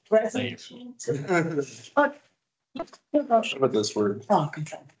 Okay. Resolution. How about this word? Oh,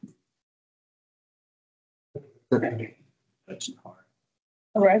 consent. That's hard.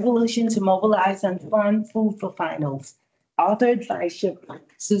 A resolution to mobilize and fund food for finals, authored by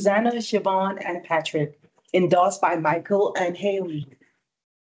Susanna, Siobhan, and Patrick, endorsed by Michael and Haley.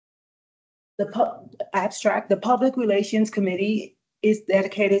 Abstract, the Public Relations Committee is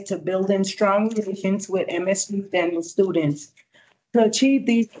dedicated to building strong relations with MSU Denver students. To achieve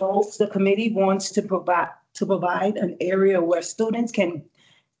these goals, the committee wants to provide an area where students can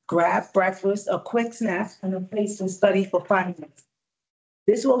grab breakfast, a quick snack, and a place to study for finals.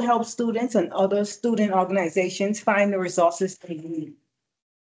 This will help students and other student organizations find the resources they need.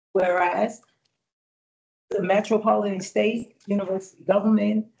 Whereas the Metropolitan State University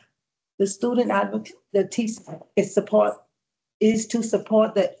government, the student advocate, the TCAC is to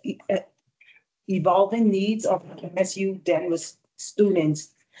support the evolving needs of MSU Denver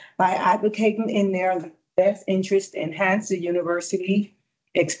students by advocating in their best interest to enhance the university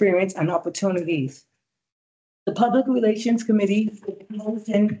experience and opportunities. The Public Relations Committee is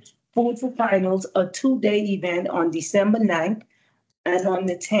hosting Food for Finals, a 2-day event on December 9th and on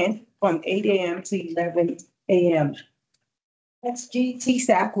the 10th from 8 a.m. to 11 a.m.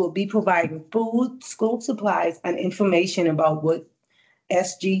 SGTSAC will be providing food, school supplies, and information about what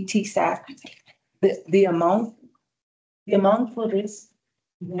SGTSAC, the amount for this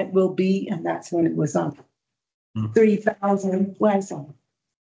event will be, and that's when it was on. 3,000, where is it?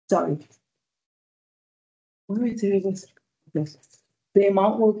 Sorry. Where is it? Yes. The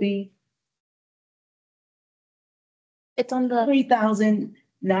amount will be It's on the,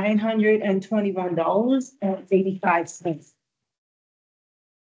 $3,921.85.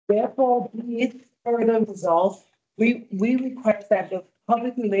 Therefore, be it further resolved, we request that the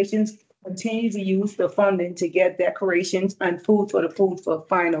Public Relations continue to use the funding to get decorations and food for the Food for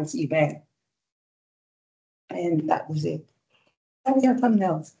Finals event. And that was it. Oh, we have something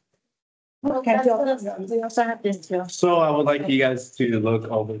else. Okay, We also have this too. So I would like you guys to look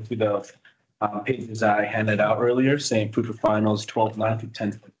over to the pages I handed out earlier saying food for finals 12/9 to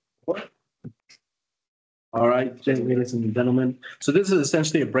 10/4. All right, ladies and gentlemen. So this is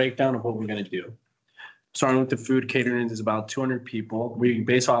essentially a breakdown of what we're going to do. Starting with the food catering is about 200 people. We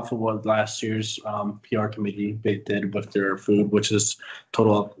base off of what last year's PR committee did with their food, which is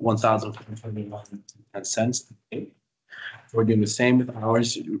total of $1,501. We're doing the same with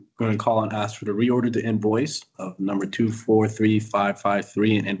ours. We're going to call and ask for to reorder the invoice of number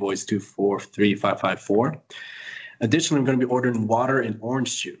 243553 and invoice 243554. Additionally, we're going to be ordering water and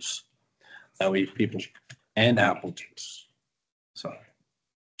orange juice. That way people and apple juice. So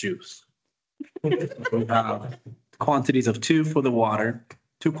juice. We have quantities of 2 for the water,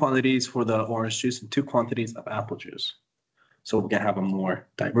 2 quantities for the orange juice, and 2 quantities of apple juice. So we can have a more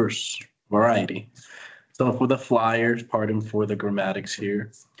diverse variety. So for the flyers, pardon for the grammatics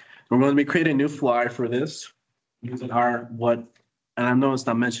here, We're going to be creating a new flyer for this using and I know it's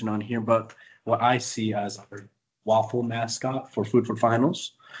not mentioned on here, but what I see as our waffle mascot for Food for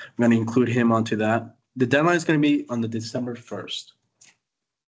Finals. I'm going to include him onto that. The deadline is going to be on the December 1st.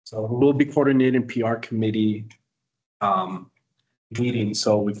 So we'll be coordinating PR committee meeting,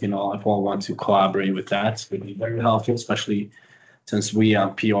 so we can all, if all want to collaborate with that, it would be very helpful, especially since we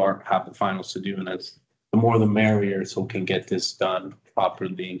PR have the finals to do, and that's the more the merrier, so we can get this done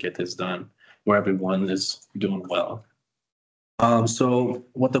properly and get this done where everyone is doing well. So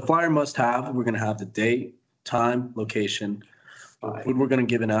what the flyer must have, we're gonna have the date, time, location, food we're gonna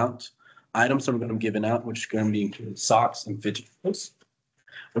give it out, items that we're gonna be giving out, which is gonna be including socks and fidget toys.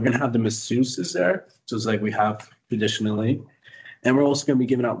 We're gonna have the masseuses there, just like we have traditionally. And we're also gonna be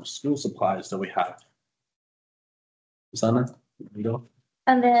giving out school supplies that we have. Sana, you go.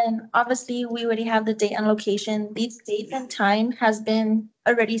 And then obviously we already have the date and location. These date and time has been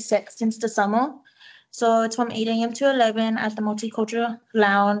already set since the summer. So it's from 8 a.m. to 11 at the Multicultural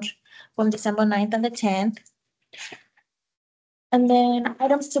Lounge from December 9th and the 10th. And then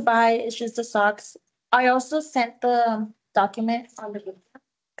items to buy is just the socks. I also sent the document on the group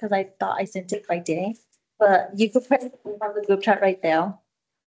because I thought I sent it by day, but you could press on the group chat right there.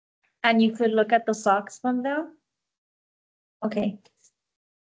 And you could look at the socks from there. Okay.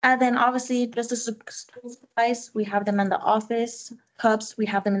 And then obviously just the school supplies, we have them in the office, cups, we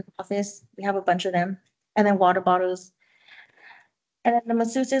have them in the office, we have a bunch of them, and then water bottles. And then the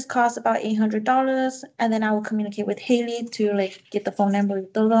masseuses cost about $800, and then I will communicate with Haley to like get the phone number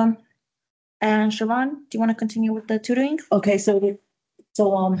with them. And Siobhan, do you want to continue with the tutoring? Okay, so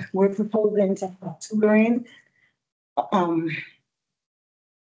we're proposing to have tutoring.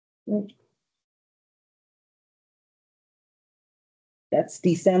 That's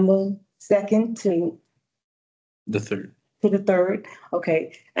December 2nd to The 3rd. to the 3rd.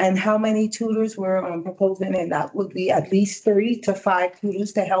 Okay, and how many tutors we're proposing? And that would be at least 3 to 5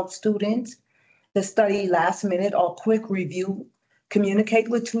 tutors to help students to study last minute or quick review, communicate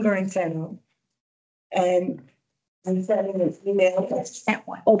with tutoring center. And I'm sending an email. Sent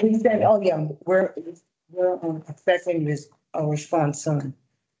one. Oh, we sent, oh yeah, we're expecting this, a response soon.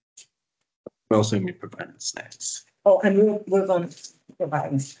 We're also gonna be providing snacks. Oh, and we're gonna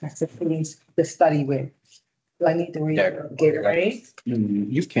provide students to study with. Do I need to read, get it ready?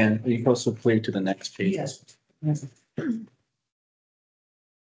 You can also clear to the next page. Yes.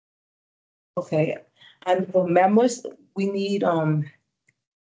 Okay, and for members, we need,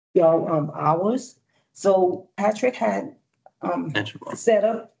 your, hours. So Patrick had, set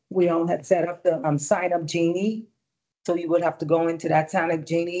up, we all had set up the, sign up Genie. So you would have to go into that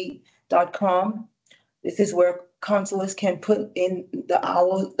signupgenie.com. This is where counselors can put in the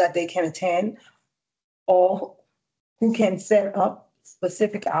hours that they can attend, or who can set up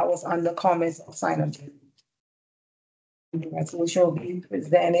specific hours on the comments of sign up. The resolution will be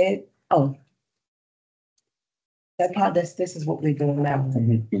presented. Oh. That's how this is what we're doing now.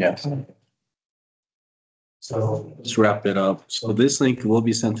 Yes. So let's wrap it up. So this link will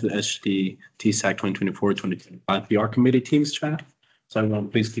be sent to the SD TSAC 2024-2025 PR committee teams chat. So everyone,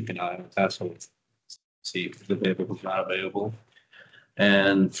 please keep an eye on that. So see if it's available, if not available.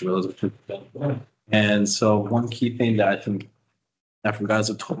 And for those of you. And so one key thing that I think I forgot is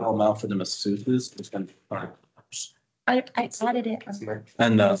the total amount for the masseuses is going to be $5. I added it.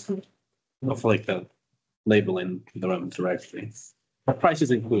 And for like the labeling them directly. The price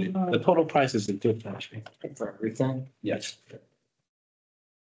is included. The total price is included actually. For everything? Yes.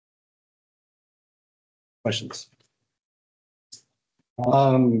 Questions?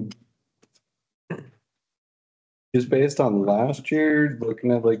 Just based on last year,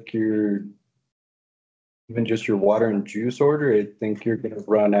 looking at like your, even just your water and juice order, I think you're gonna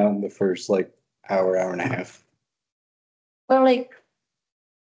run out in the first like hour and a half. Well, like,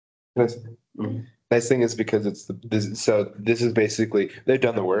 Nice thing is because it's this is basically, they've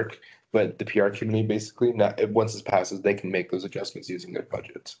done the work, but the PR community basically, once this passes, they can make those adjustments using their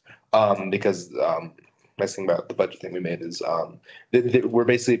budgets. Because nice thing about the budget thing we made is we're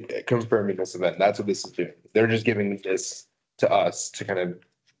basically confirming this event. That's what this is doing. They're just giving this to us to kind of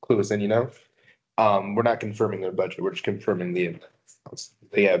clue us in, we're not confirming their budget, we're just confirming the event.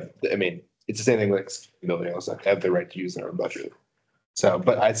 They have, I mean, it's the same thing like building else, they have the right to use their own budget. So,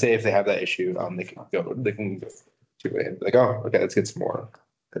 but I'd say if they have that issue, they can go to it, like, oh, okay, let's get some more.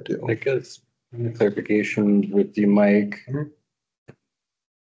 Because clarification with you, Mike.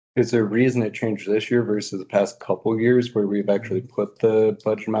 Is there a reason it changed this year versus the past couple years where we've actually put the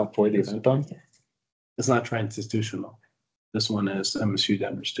budget amount for the event on? It's not tri-institutional. This one is MSU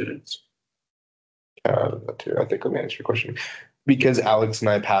Denver students. I think let me answer your question. because Alex and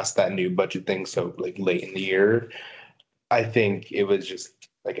I passed that new budget thing so like late in the year, I think it was just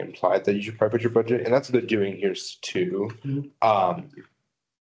like implied that you should probably put your budget, and that's what they're doing here too.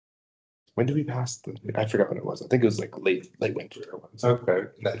 When did we pass I forgot when it was. I think it was like late winter or once. Okay,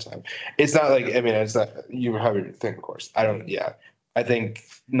 that time. It's not like, I mean, it's not, you have your thing, of course. I don't, yeah. I think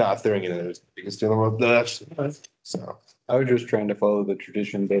not throwing it in is the biggest deal in the world. That's, so. I was just trying to follow the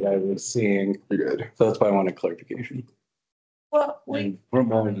tradition that I was seeing. You're good. So that's why I wanted clarification. Well, And we're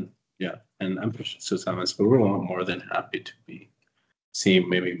more than, yeah, and I'm pushing Susanna's, but we're more than happy to be seeing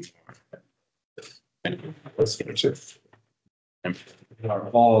maybe more. And let's get it. And are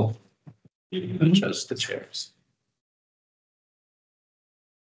all, even just the chairs.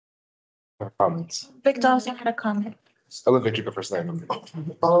 Comments. Victor also had a comment. I'll let Victor go first name.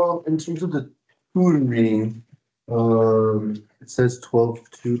 In terms of the tutoring, it says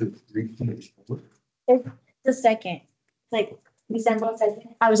 12/2 to 3/4. It's the second, like December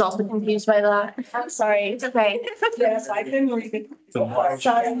 2nd. I was also confused by that. I'm sorry. It's okay. Yes, I can read it.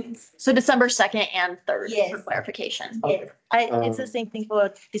 Sorry. So December 2nd and 3rd Yes. for clarification. Yeah, it's the same thing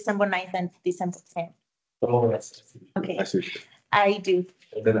for December 9th and December 10th. Oh, Okay, I see. I do.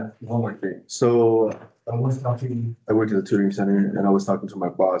 And then one more thing. So I worked at the tutoring center and I was talking to my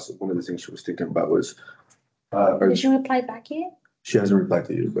boss. One of the things she was thinking about was, or Did you reply back yet? she hasn't replied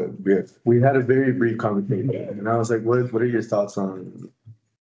to you, but we had a very brief conversation. And I was like, what are your thoughts on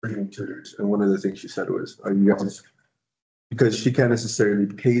bringing tutors? And one of the things she said was, are you guys, because she can't necessarily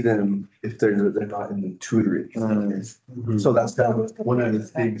pay them if they're not in the tutoring. So that's kind of one of the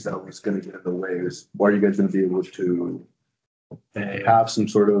things that was gonna get in the way is, are you guys gonna be able to have some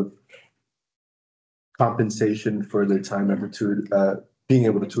sort of compensation for their time at the tutor, being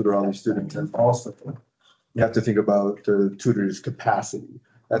able to tutor all these students? And also, you have to think about the tutor's capacity.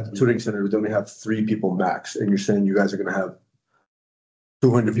 At the tutoring center, we only have 3 people max, and you're saying you guys are gonna have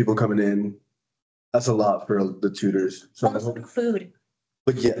 200 people coming in. That's a lot for the tutors. So, Also food.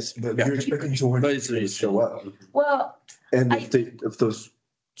 but yes, but you're expecting 200 people to show up. Well, And if those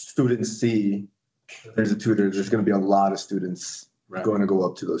students see there's a tutor, there's gonna be a lot of students Right. going to go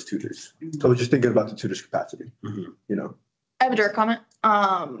up to those tutors. So I was just thinking about the tutor's capacity, Mhm. you know? I have a direct comment.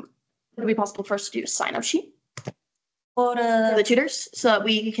 Would it be possible for us to do a sign up sheet for for the the, tutors so that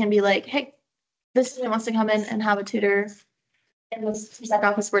we can be like, hey, this student wants to come in and have a tutor in this exact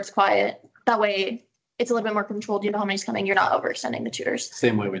office where it's quiet. That way it's a little bit more controlled. You know how many's coming. You're not overextending the tutors.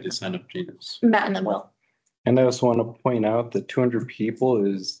 Same way we did sign up Genius. Matt and then Will. And I also want to point out that 200 people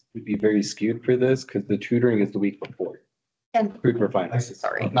would be very skewed for this because the tutoring is the week before. And Week for finals.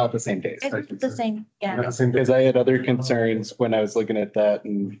 sorry. Not the same days. it's the same, yeah. Not the same Because I had other concerns when I was looking at that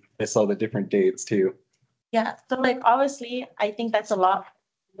and I saw the different dates too. Yeah, so like obviously, I think that's a lot.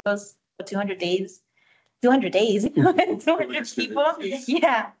 Because for 200 days, 200 days, 200 people,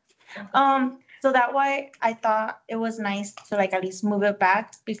 yeah. So that why I thought it was nice to like at least move it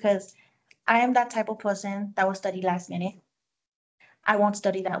back because I am that type of person that will study last minute. I won't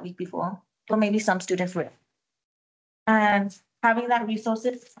study that week before, but maybe some students will. And having that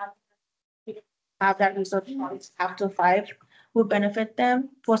resources, have that resource after 5 will benefit them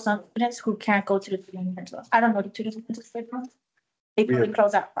for some students who can't go to the tutoring center. I don't know the tutoring center right now. They probably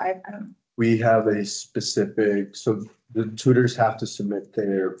close at 5. I don't know. We have a specific, so the tutors have to submit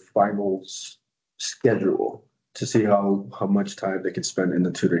their finals schedule to see how much time they can spend in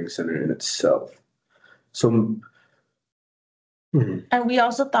the tutoring center in itself. So. And we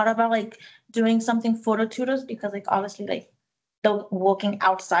also thought about like doing something for the tutors because like obviously like the working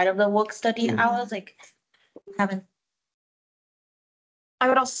outside of the work study hours, like haven't. I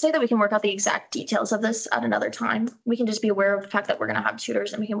would also say that we can work out the exact details of this at another time. We can just be aware of the fact that we're gonna have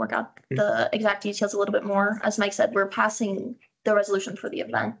tutors and we can work out the exact details a little bit more. As Mike said, we're passing the resolution for the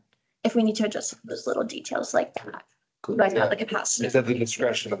event. If we need to adjust those little details like that, you guys have the capacity. Is at the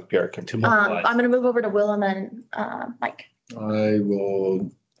discretion of the PR committee. I'm gonna move over to Will and then, Mike. I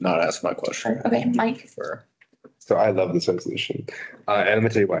will not ask my question. Okay, Mike. So I love this resolution. And I'm gonna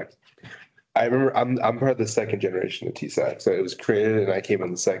tell you why. I remember I'm part of the second generation of TSAC, so it was created and I came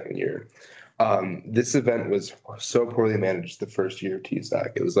in the second year. This event was so poorly managed the first year of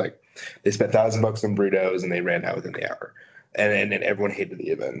TSAC. It was like they spent $1,000 on burritos and they ran out within the hour. And everyone hated the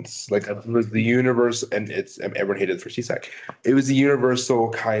events. Like it was the universe, and everyone hated the first TSAC. It was the universal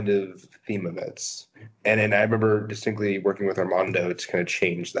kind of theme of it. And I remember distinctly working with Armando to kind of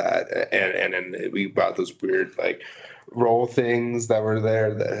change that. And then we bought those weird like roll things that were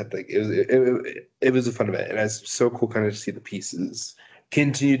there that had like it was a fun event. And it's so cool kind of to see the pieces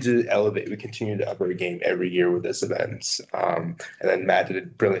continue to elevate. We continue to up our game every year with this event. And then Matt did a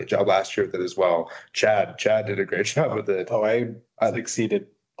brilliant job last year with it as well. Chad did a great job with it. Oh, I succeeded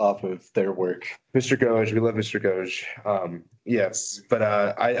off of their work. Mr. Goj, we love Mr. Goj. Yes, but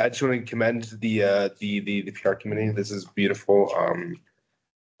I just want to commend the PR committee. This is beautiful.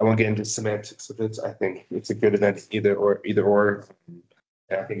 I won't get into semantics of it. I think it's a good event, either or.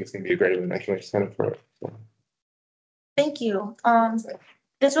 And I think it's going to be a great event. I can't wait to sign up for it. So. Thank you.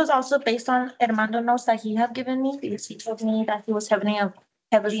 This was also based on Armando notes that he had given me because he told me that he was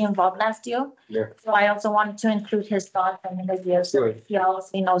heavily involved last year. Yeah. So I also wanted to include his thoughts and his ideas. So Good. he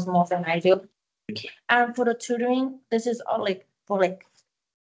obviously knows more than I do. And for the tutoring, this is all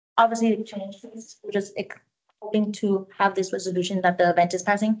obviously the change. We're just hoping to have this resolution that the event is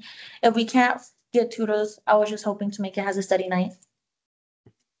passing. If we can't get tutors, I was just hoping to make it as a study night.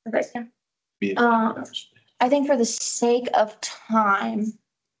 Okay. Yeah. I think for the sake of time,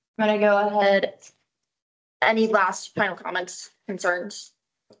 I'm gonna go ahead. Any last final comments, concerns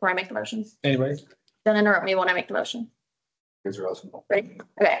before I make the motion? Anybody? Don't interrupt me when I make the motion. These are awesome. Ready?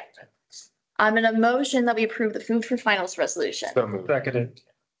 Okay. I'm in a motion that we approve the food for finals resolution. So moved. Seconded.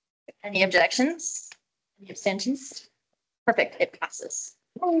 Any objections? Any abstentions? Perfect, it passes.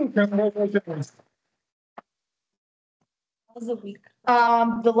 Was a week.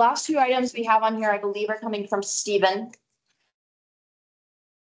 The last two items we have on here, I believe, are coming from Stephen.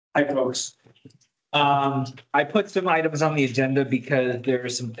 Hi, folks. I put some items on the agenda because there are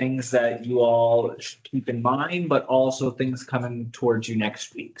some things that you all should keep in mind, but also things coming towards you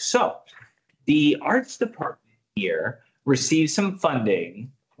next week. So the arts department here received some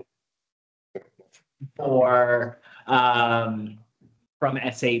funding for from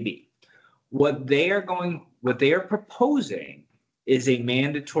SAB. What they are proposing is a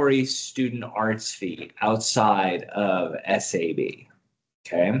mandatory student arts fee outside of SAB.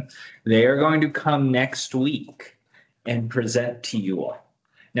 Okay, they are going to come next week and present to you all.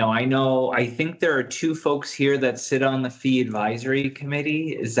 Now, I think there are two folks here that sit on the fee advisory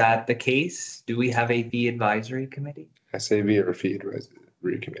committee. Is that the case? Do we have a fee advisory committee? SAB or fee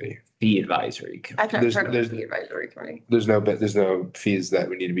advisory committee? Fee advisory committee. I've never There's- heard of there's- the advisory committee. There's no fees that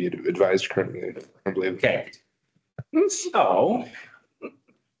we need to be advised currently. I believe. Okay. So,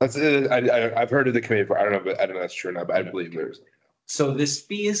 That's I've heard of the committee before. I don't know, but I don't know if that's true or not. But I believe there's. so this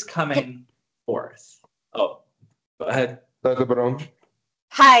fee is coming forth. Oh, go ahead. Dr. Barón?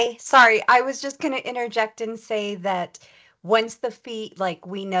 Hi, sorry, I was just gonna interject and say that once the fee, like,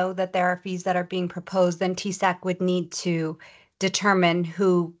 we know that there are fees that are being proposed, then TSAC would need to determine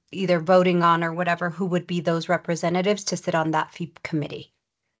who, either voting on or whatever, who would be those representatives to sit on that fee committee.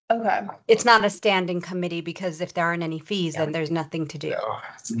 Okay. It's not a standing committee because if there aren't any fees, then there's nothing to do. No,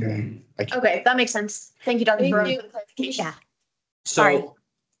 that's okay. Okay, that makes sense. Thank you, Dr. Thank Barone, you. for the clarification. Yeah. Sorry. So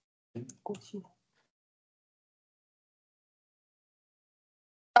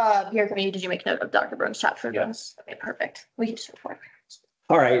Peer committee, did you make note of Dr. Barone's chat for this? Okay, perfect. We can just report.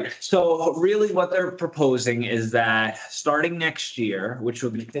 all right, so really what they're proposing is that starting next year, which will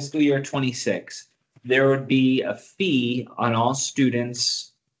be fiscal year 26, there would be a fee on all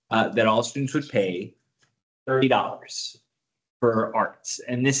students, that all students would pay $30 for arts.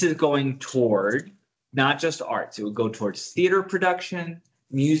 And this is going toward not just arts, it would go towards theater production,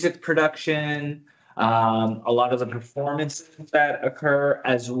 music production, a lot of the performances that occur,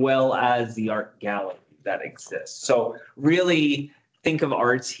 as well as the art gallery that exists. So really think of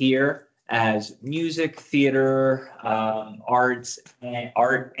arts here as music, theater, arts, and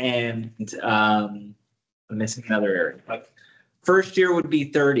I'm missing another area. But first year would be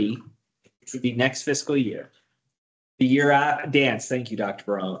 30, which would be next fiscal year. The year after, dance, thank you, Dr.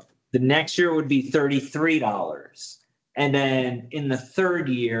 Barone. The next year would be $33. And then in the third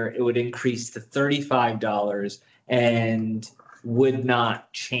year, it would increase to $35 and would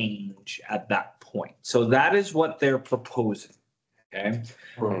not change at that point. So that is what they're proposing. Okay.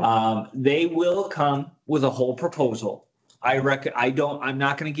 They will come with a whole proposal. I'm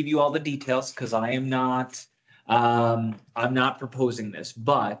not going to give you all the details because I'm not proposing this,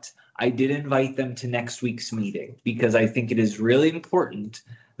 but I did invite them to next week's meeting because I think it is really important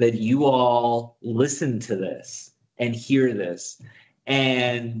that you all listen to this and hear this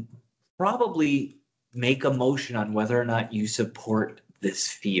and probably make a motion on whether or not you support this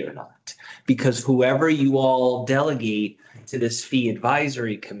fee or not. Because whoever you all delegate to this fee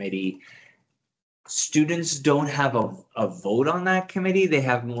advisory committee, students don't have a vote on that committee. They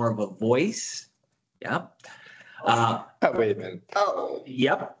have more of a voice. Yep. Wait a minute. Oh,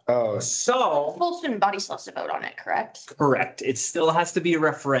 Yep. Oh, So. full student body still has to vote on it, correct? Correct. It still has to be a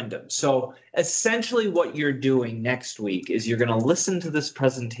referendum. So essentially what you're doing next week is you're gonna listen to this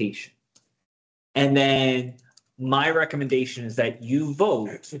presentation. And then my recommendation is that you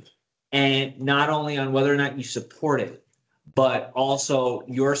vote, and not only on whether or not you support it, but also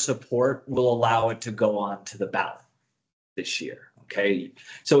your support will allow it to go on to the ballot this year, okay?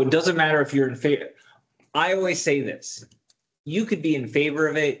 So it doesn't matter if you're in favor. I always say this, you could be in favor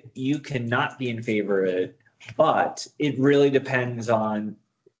of it, you cannot be in favor of it, but it really depends on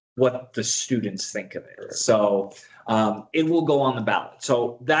what the students think of it. So it will go on the ballot.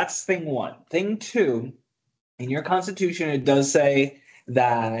 So that's thing one. Thing two, in your constitution, it does say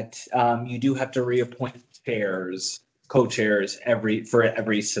that you do have to reappoint chairs, co-chairs for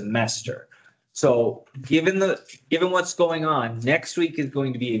every semester. So given what's going on, next week is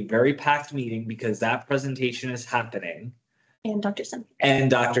going to be a very packed meeting because that presentation is happening. And Dr. Sim. And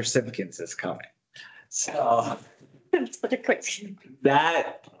Dr. Simpkins is coming. So It's such a crazy.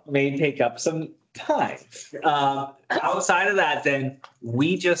 that may take up some time. Outside of that, then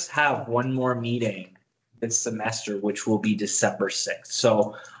we just have one more meeting this semester, which will be December 6th.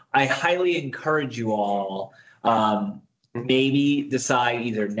 So I highly encourage you all, maybe decide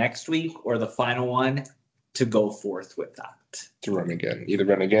either next week or the final one to go forth with that. to run again, either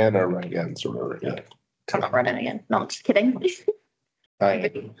run again or run against or whatever. Yeah. I'm not running again. No, I'm just kidding.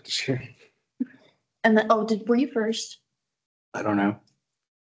 I And then, were you first? I don't know.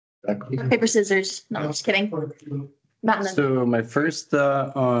 Paper, scissors. No, I'm just kidding. Matt and then. So my first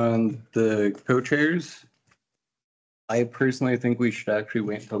thought on the co-chairs, I personally think we should actually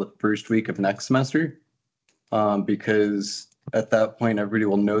wait until the first week of next semester. Because at that point, everybody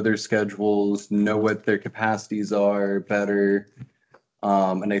will know their schedules, know what their capacities are better.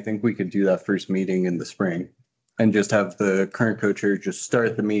 And I think we could do that first meeting in the spring and just have the current co-chair just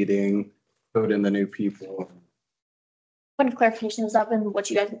start the meeting, vote in the new people. Point of clarification, has that been what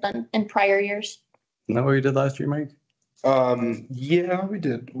you guys have done in prior years? Isn't that what we did last year, Mike? Yeah, we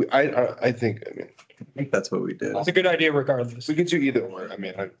did. I think, I think that's what we did. It's a good idea regardless. we could do either or. I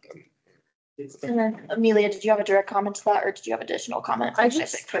mean, And then Amelia, did you have a direct comment to that or did you have additional comment? I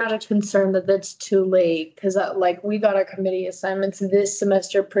just had a concern that that's too late, because like we got our committee assignments this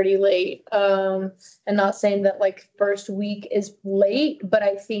semester pretty late. And not saying that like first week is late, but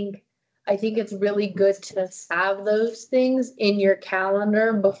I think it's really good to have those things in your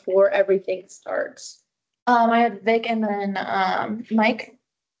calendar before everything starts. I had Vic and then Mike.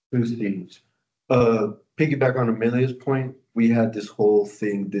 Two things. Piggyback on Amelia's point, we had this whole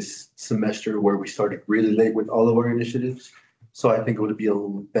thing this semester where we started really late with all of our initiatives. So I think it would be a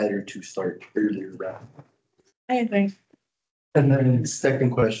little better to start earlier rather. I agree. And then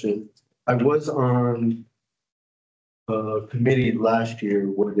second question, I was on a committee last year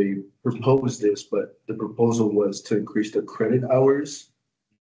where they proposed this, but the proposal was to increase the credit hours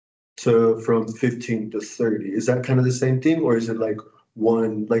from 15 to 30. Is that kind of the same thing, or is it like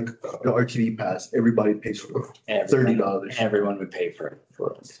one, like the RTV pass, everybody pays for $30? Everyone would pay for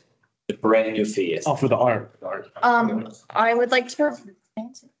it. The brand new fee is. Oh, for the art. I would like to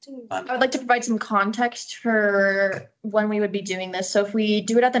provide some context for when we would be doing this. So if we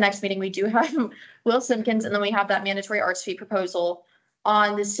do it at the next meeting, we do have Will Simpkins, and then we have that mandatory arts fee proposal.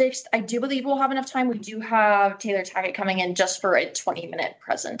 On the 6th, I do believe we'll have enough time. We do have Taylor Taggett coming in just for a 20-minute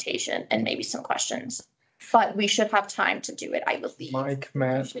presentation and maybe some questions. But we should have time to do it, I believe. Mike,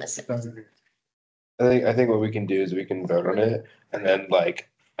 Matt. Listen. I think what we can do is we can vote on it, and then like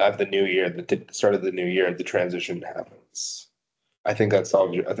at the new year, the start of the new year, the transition happens. I think that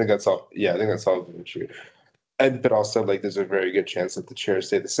solves. I think that's all. Yeah, I think that solves the issue. And but also like there's a very good chance that the chairs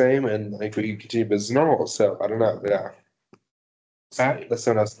stay the same, and like we continue business normal. So I don't know. Yeah. Matt? That's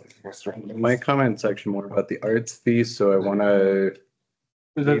someone else. My comment section more about the arts fee, so I want to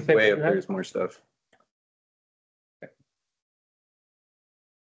Was that the same way thing if you had? there's more stuff.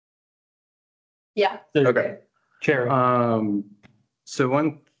 Yeah. Okay. Chair. So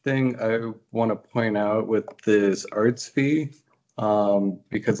one thing I want to point out with this arts fee,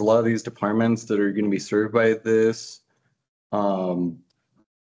 because a lot of these departments that are going to be served by this, a lot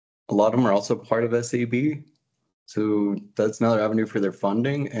of them are also part of SAB. So that's another avenue for their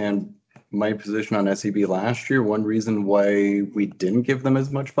funding. And my position on SAB last year, one reason why we didn't give them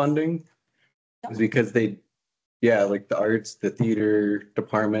as much funding is because like the arts, the theater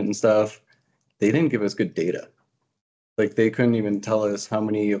department and stuff, they didn't give us good data. Like they couldn't even tell us how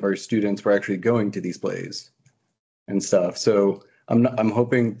many of our students were actually going to these plays and stuff. So I'm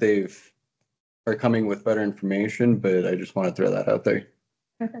hoping are coming with better information, but I just want to throw that out there.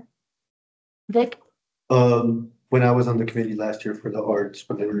 Vic? When I was on the committee last year for the arts,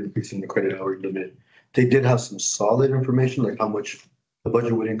 when they were increasing the credit hour limit, they did have some solid information, like how much the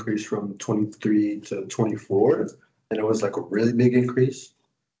budget would increase from 23 to 24. And it was like a really big increase.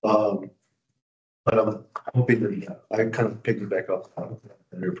 But I'm hoping that I kind of piggyback off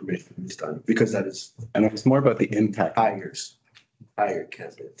that information this time because that is And it's more about the impact. higher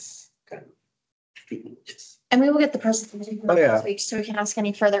candidates kind of. And we will get the presentation Oh, yeah. next week, so we can ask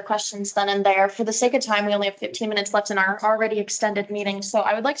any further questions then and there. For the sake of time, we only have 15 minutes left in our already extended meeting, so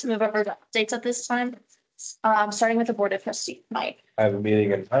I would like to move over to updates at this time. Starting with the Board of Trustees, Mike. I have a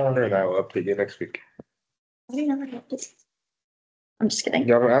meeting in Tyler and I will update you next week. Have you never had updates? I'm just kidding.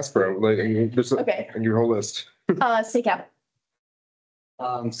 You haven't asked for it, like, there's Okay. in your whole list. Stay cap.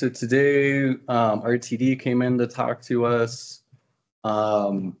 So today, RTD came in to talk to us.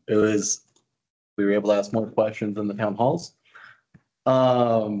 We were able to ask more questions in the town halls.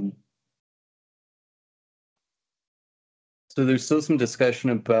 So there's still some discussion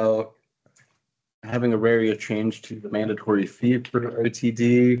about having a area change to the mandatory fee for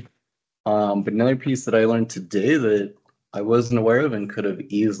RTD. But another piece that I learned today that I wasn't aware of and could have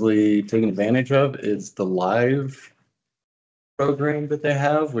easily taken advantage of is the live program that they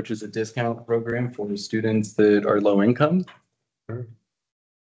have, which is a discount program for students that are low income,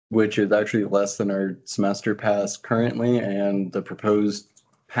 which is actually less than our semester pass currently and the proposed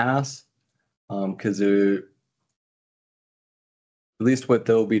pass. Because at least what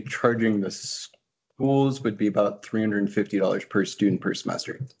they'll be charging the schools would be about $350 per student per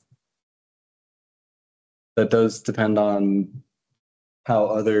semester. That does depend on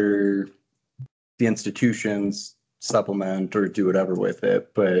how the institutions supplement or do whatever with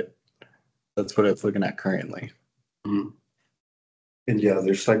it, but that's what it's looking at currently. And yeah,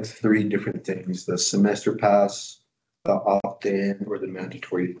 there's like 3 different things: the semester pass, the opt-in, or the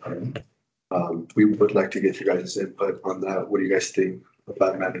mandatory. We would like to get you guys' input on that. What do you guys think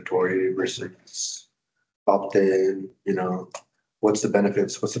about mandatory versus opt-in? You know, what's the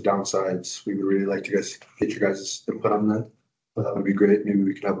benefits? What's the downsides? We would really like to get you guys' input on that. That would be great. Maybe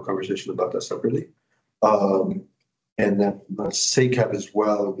we can have a conversation about that separately. And then SACAP as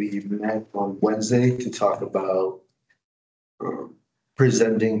well. We met on Wednesday to talk about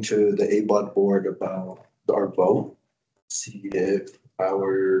presenting to the ABOD board about our vote, see if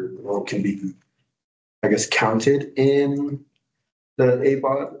our vote can be, I guess, counted in the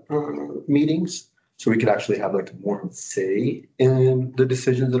ABOD meetings. So we could actually have like more say in the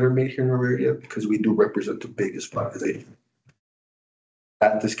decisions that are made here in our area, because we do represent the biggest population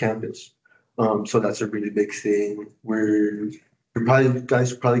at this campus. So that's a really big thing. You're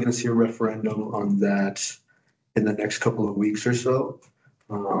probably gonna see a referendum on that in the next couple of weeks or so.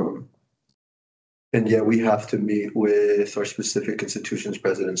 And yeah, we have to meet with our specific institutions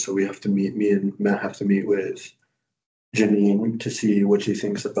president. So we have to meet, me and Matt have to meet with Janine to see what she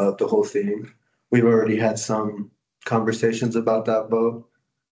thinks about the whole thing. We've already had some conversations about that vote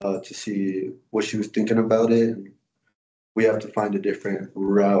to see what she was thinking about it. And we have to find a different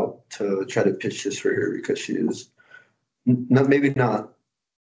route to try to pitch this for her, because she is maybe not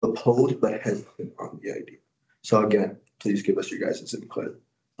opposed, but hesitant on the idea. So again, please give us your guys' input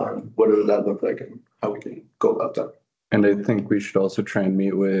on what does that look like and how we can go about that. And I think we should also try and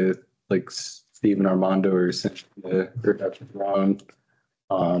meet with like Stephen Armando or Cynthia or Dr. Brown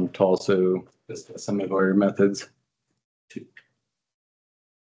to also discuss some of our methods.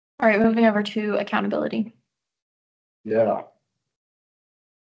 All right, moving over to accountability. Yeah.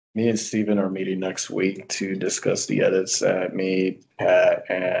 Me and Steven are meeting next week to discuss the edits that me, Pat,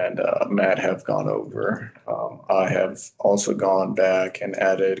 and Matt have gone over. I have also gone back and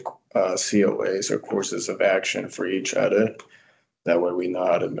added COAs or courses of action for each edit. That way we know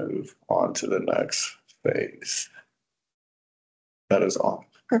how to move on to the next phase. That is all.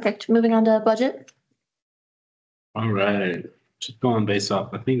 Perfect. Moving on to budget. All right, just going based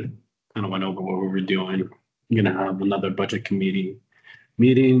off, I think kind of went over what we were doing. I'm gonna have another budget committee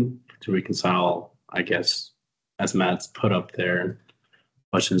meeting to reconcile, I guess, as Matt's put up there,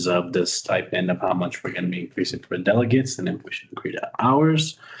 questions of this stipend of how much we're gonna be increasing for delegates and if we should increase our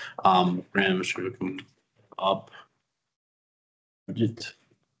hours. Graham should come up. Budget.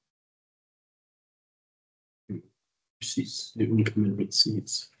 Receipts, student commitment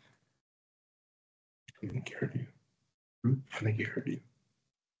receipts. I think he heard you. I think he heard you.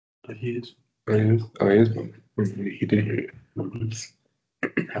 But he is. Oh, he is? Oh, he is? He did hear you.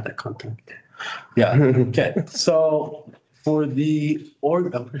 Have that contact. Yeah, okay, so for the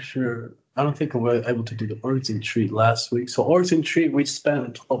org, I'm pretty sure, I don't think I was able to do the orgs and treat last week. So orgs and treat, we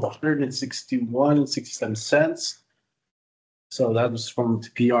spent $161.67. So that was from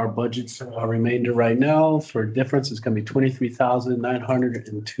the PR budgets. Our remainder right now for difference is gonna be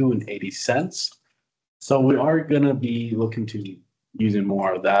 23,902.80 cents. So we are gonna be looking to using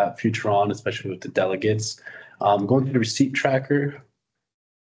more of that future on, especially with the delegates. Going to the receipt tracker.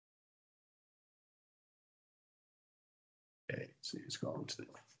 Okay, so you just go on to.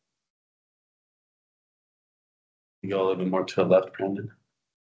 You go a little bit more to the left, Brandon.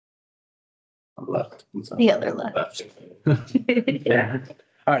 On the left. The other left. Yeah.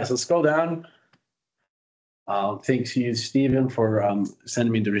 All right, so scroll down. Thanks you, Stephen, for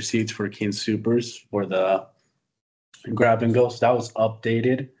sending me the receipts for King Supers for the grab and go. So that was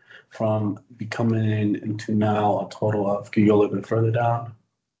updated from becoming into now a total of, can you go a little bit further down?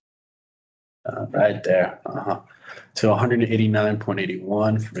 Right there, to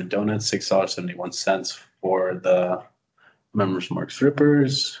 189.81 for the donuts, $6.71 for the members Mark's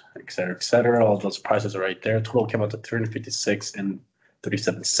Rippers, et cetera, et cetera. All those prices are right there. Total came out to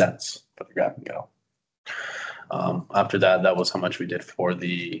 356.37 for the grab and go. After that, that was how much we did for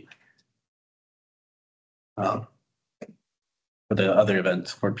the other event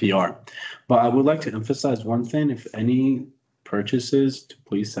for PR. But I would like to emphasize one thing: if any purchases, to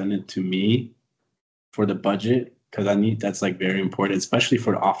please send it to me for the budget, because that's like very important, especially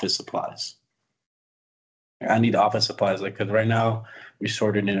for the office supplies. I need office supplies, like, because right now we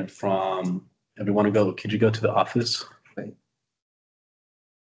sorted it from. If you want to go, could you go to the office?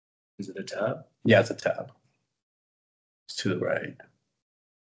 Is it a tab? Yeah, it's a tab. It's to the right.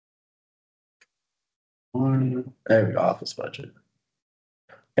 There we go, office budget.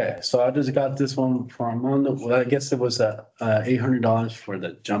 Okay, so I just got this one for Armando. Well, I guess it was $800 for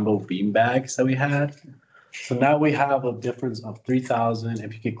the jumbo bean bags that we had. So now we have a difference of 3,000.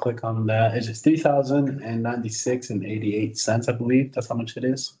 If you could click on that, it's just 3,096.88, I believe. That's how much it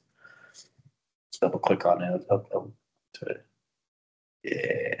is. Let's double click on it. Up to it.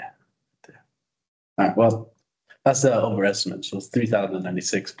 Yeah. All right. Well, that's the overestimate. So it's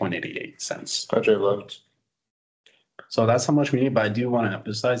 3,096.88. Budget left. So that's how much we need, but I do want to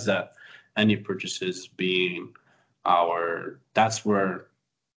emphasize that any purchases being that's where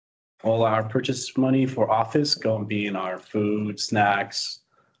all our purchase money for office go and being our food, snacks,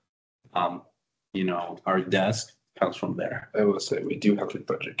 our desk comes from there. I will say, we do have a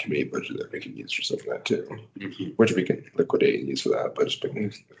budget committee budget that we can use for something like that too, which we can liquidate and use for that, but it's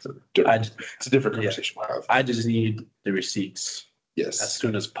a different conversation we'll have. I just need the receipts Yes. as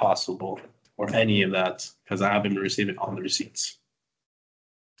soon as possible, or any of that, because I haven't been receiving all the receipts.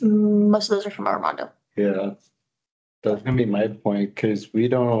 Most of those are from Armando. Yeah. That's gonna be my point, because we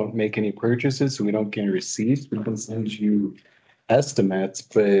don't make any purchases, so we don't get any receipts. We can send you estimates,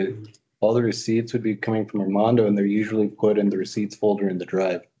 but all the receipts would be coming from Armando, and they're usually put in the receipts folder in the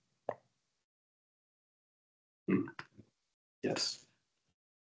drive. Yes,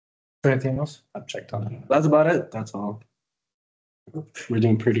 Anything else? I've checked on it. That's about it. That's all. We're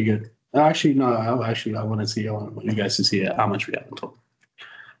doing pretty good. Actually, no, I want to see, I want you guys to see how much we have in total.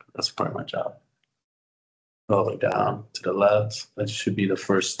 That's part of my job. All the way down to the left. That should be the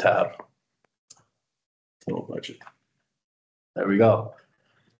first tab. Total budget. There we go.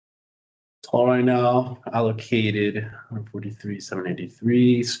 Total right now allocated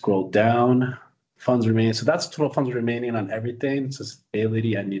 143,783. Scroll down. Funds remaining. So that's total funds remaining on everything.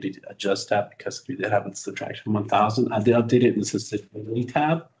 Sustainability, I needed to adjust that because we did have a subtraction 1,000. I did update it in the sustainability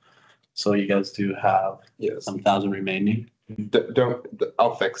tab. So you guys do have some thousand remaining.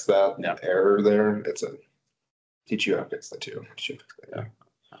 I'll fix that error there. Teach you how to fix that too. Yeah.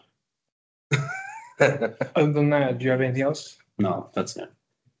 Other than that, do you have anything else? No, that's it.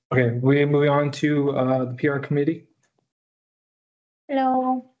 Okay, we moving on to the PR committee.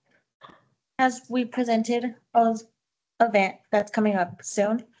 Hello. As we presented an event that's coming up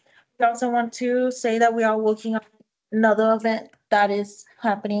soon, we also want to say that we are working on another event that is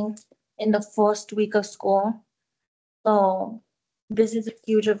happening in the first week of school. So this is a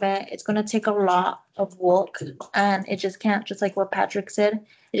huge event. It's gonna take a lot of work, and it just can't, just like what Patrick said,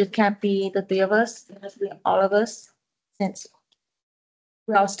 it just can't be the three of us. It has to be all of us, since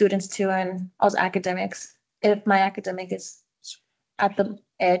we're all students too, and also academics. If my academic is at the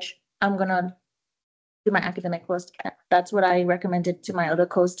edge, I'm gonna do my academic first. That's what I recommended to my other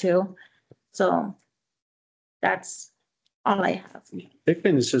codes too. So that's all I have. Big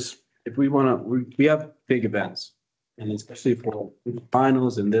thing is just, if we want to, we have big events, and especially for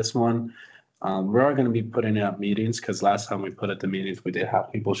finals and this one, we are going to be putting out meetings, because last time we put at the meetings, we did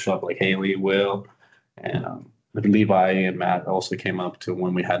have people show up like Haley, Will, and Levi and Matt also came up to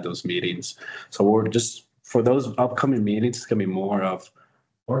when we had those meetings. So we're just, for those upcoming meetings, it's going to be more of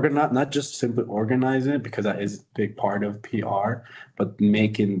organize, not just simply organizing it, because that is a big part of PR, but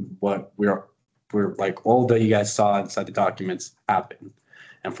making what we're like, all that you guys saw inside the documents happen.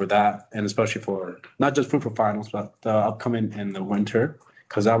 And for that, and especially for not just food for finals, but the upcoming in the winter,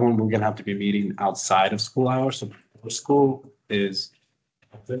 because that one we're gonna have to be meeting outside of school hours. So school is,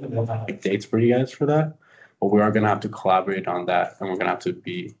 I don't have like dates for you guys for that, but we are gonna have to collaborate on that, and we're gonna have to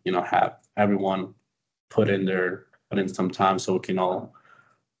be, have everyone put in some time so we can all,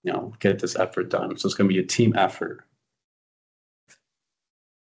 get this effort done. So it's gonna be a team effort.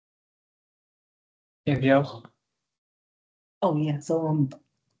 Anything else? Oh, yeah, so,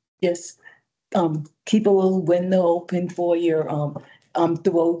 just, keep a little window open for your,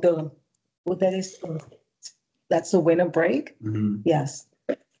 through the, what that is, that's the winter break? Yes.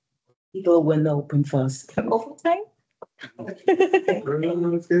 Keep a little window open for us. Overtime? All right,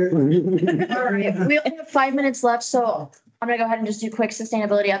 we only have 5 minutes left, so I'm gonna go ahead and just do a quick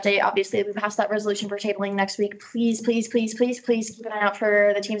sustainability update. Obviously, we passed that resolution for tabling next week. Please, please, please, please, please keep an eye out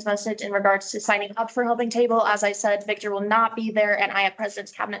for the team's message in regards to signing up for helping table. As I said, Victor will not be there and I have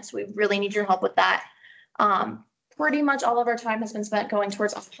president's cabinet, so we really need your help with that. Pretty much all of our time has been spent going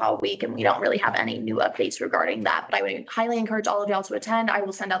towards Omaha week and we don't really have any new updates regarding that, but I would highly encourage all of y'all to attend. I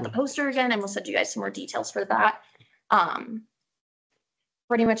will send out the poster again and we'll send you guys some more details for that.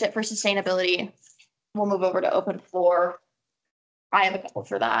 Pretty much it for sustainability. We'll move over to open floor. I have a couple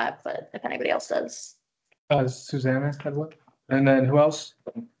for that, but if anybody else does. Susanna had one. And then who else?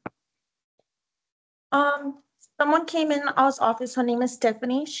 Someone came in our office. Her name is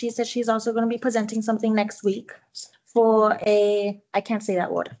Stephanie. She said she's also going to be presenting something next week for I can't say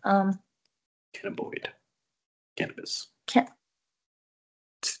that word. Cannabis. Can't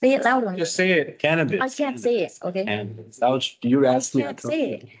say it louder. Just say it. Cannabis. I can't say it. Okay. And that was, you asked me. I can't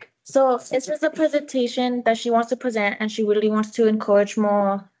say it. So it's just a presentation that she wants to present and she really wants to encourage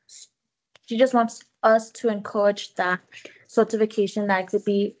more. She just wants us to encourage that certification that could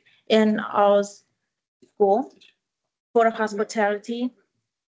be in our school for the hospitality.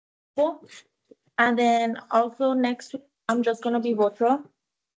 School. And then also next week, I'm just gonna be virtual. I'm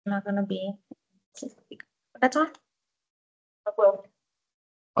not gonna be. That's all. Well.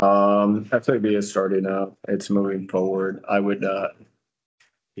 FAB is starting up. It's moving forward. I would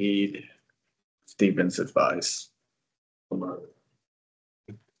need Stephen's advice. About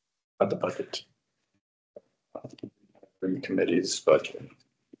the budget. Committee's budget.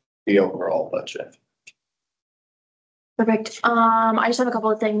 The overall budget. Perfect. I just have a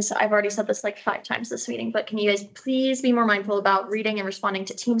couple of things. I've already said this like 5 times this meeting, but can you guys please be more mindful about reading and responding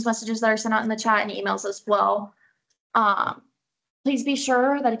to Teams messages that are sent out in the chat and emails as well. Please be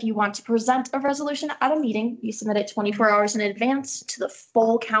sure that if you want to present a resolution at a meeting, you submit it 24 hours in advance to the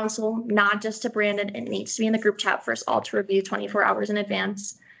full council, not just to Brandon. It needs to be in the group chat for us all to review 24 hours in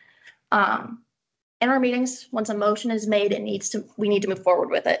advance. In our meetings, once a motion is made, we need to move forward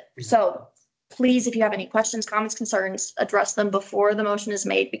with it. So please, if you have any questions, comments, concerns, address them before the motion is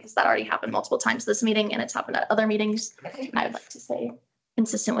made, because that already happened multiple times this meeting and it's happened at other meetings. I would like to say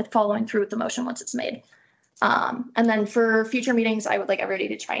consistent with following through with the motion once it's made. And then for future meetings, I would like everybody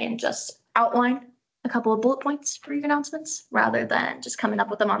to try and just outline a couple of bullet points for your announcements rather than just coming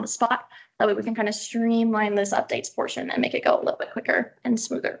up with them on the spot. That way we can kind of streamline this updates portion and make it go a little bit quicker and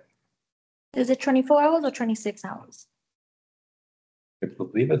smoother. Is it 24 hours or 26 hours? I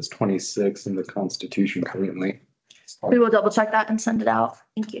believe it's 26 in the Constitution currently. We will double check that and send it out.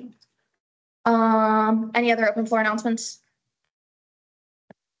 Thank you. Any other open floor announcements?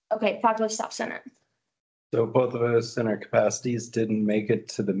 Okay, faculty staff senate. So both of us in our capacities didn't make it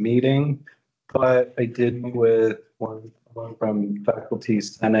to the meeting, but I did meet with one from faculty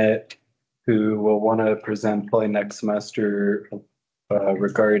senate who will want to present probably next semester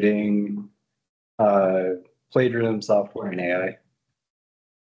regarding plagiarism software and AI.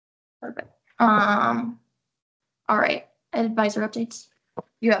 Perfect. All right, advisor updates.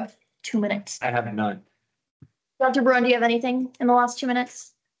 You have 2 minutes. I have none. Dr. Bruin, do you have anything in the last 2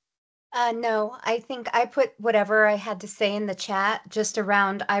 minutes? No, I think I put whatever I had to say in the chat just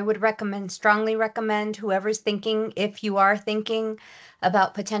around. I would strongly recommend whoever's thinking, if you are thinking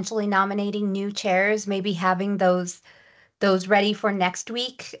about potentially nominating new chairs, maybe having those ready for next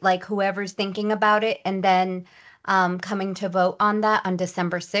week, like whoever's thinking about it, and then coming to vote on that on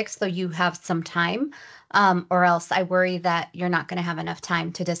December 6th, so you have some time. Or else I worry that you're not going to have enough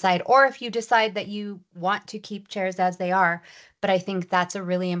time to decide, or if you decide that you want to keep chairs as they are. But I think that's a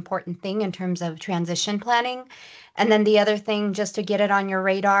really important thing in terms of transition planning. And then the other thing, just to get it on your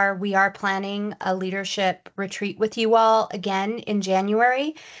radar, we are planning a leadership retreat with you all again in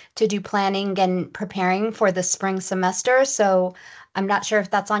January to do planning and preparing for the spring semester. So I'm not sure if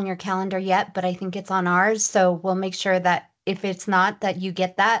that's on your calendar yet, but I think it's on ours. So we'll make sure that if it's not, that you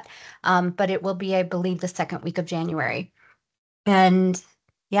get that. But it will be, I believe, the second week of January. And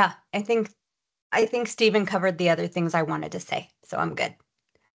yeah, I think Stephen covered the other things I wanted to say, so I'm good.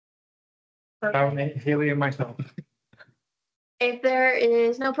 Haley and myself. If there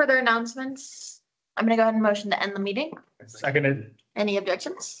is no further announcements, I'm gonna go ahead and motion to end the meeting. Seconded. Any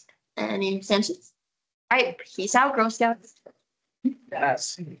objections? Any abstentions? All right, peace out, Girl Scouts.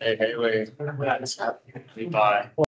 Yes. Hey, Haley. Bye.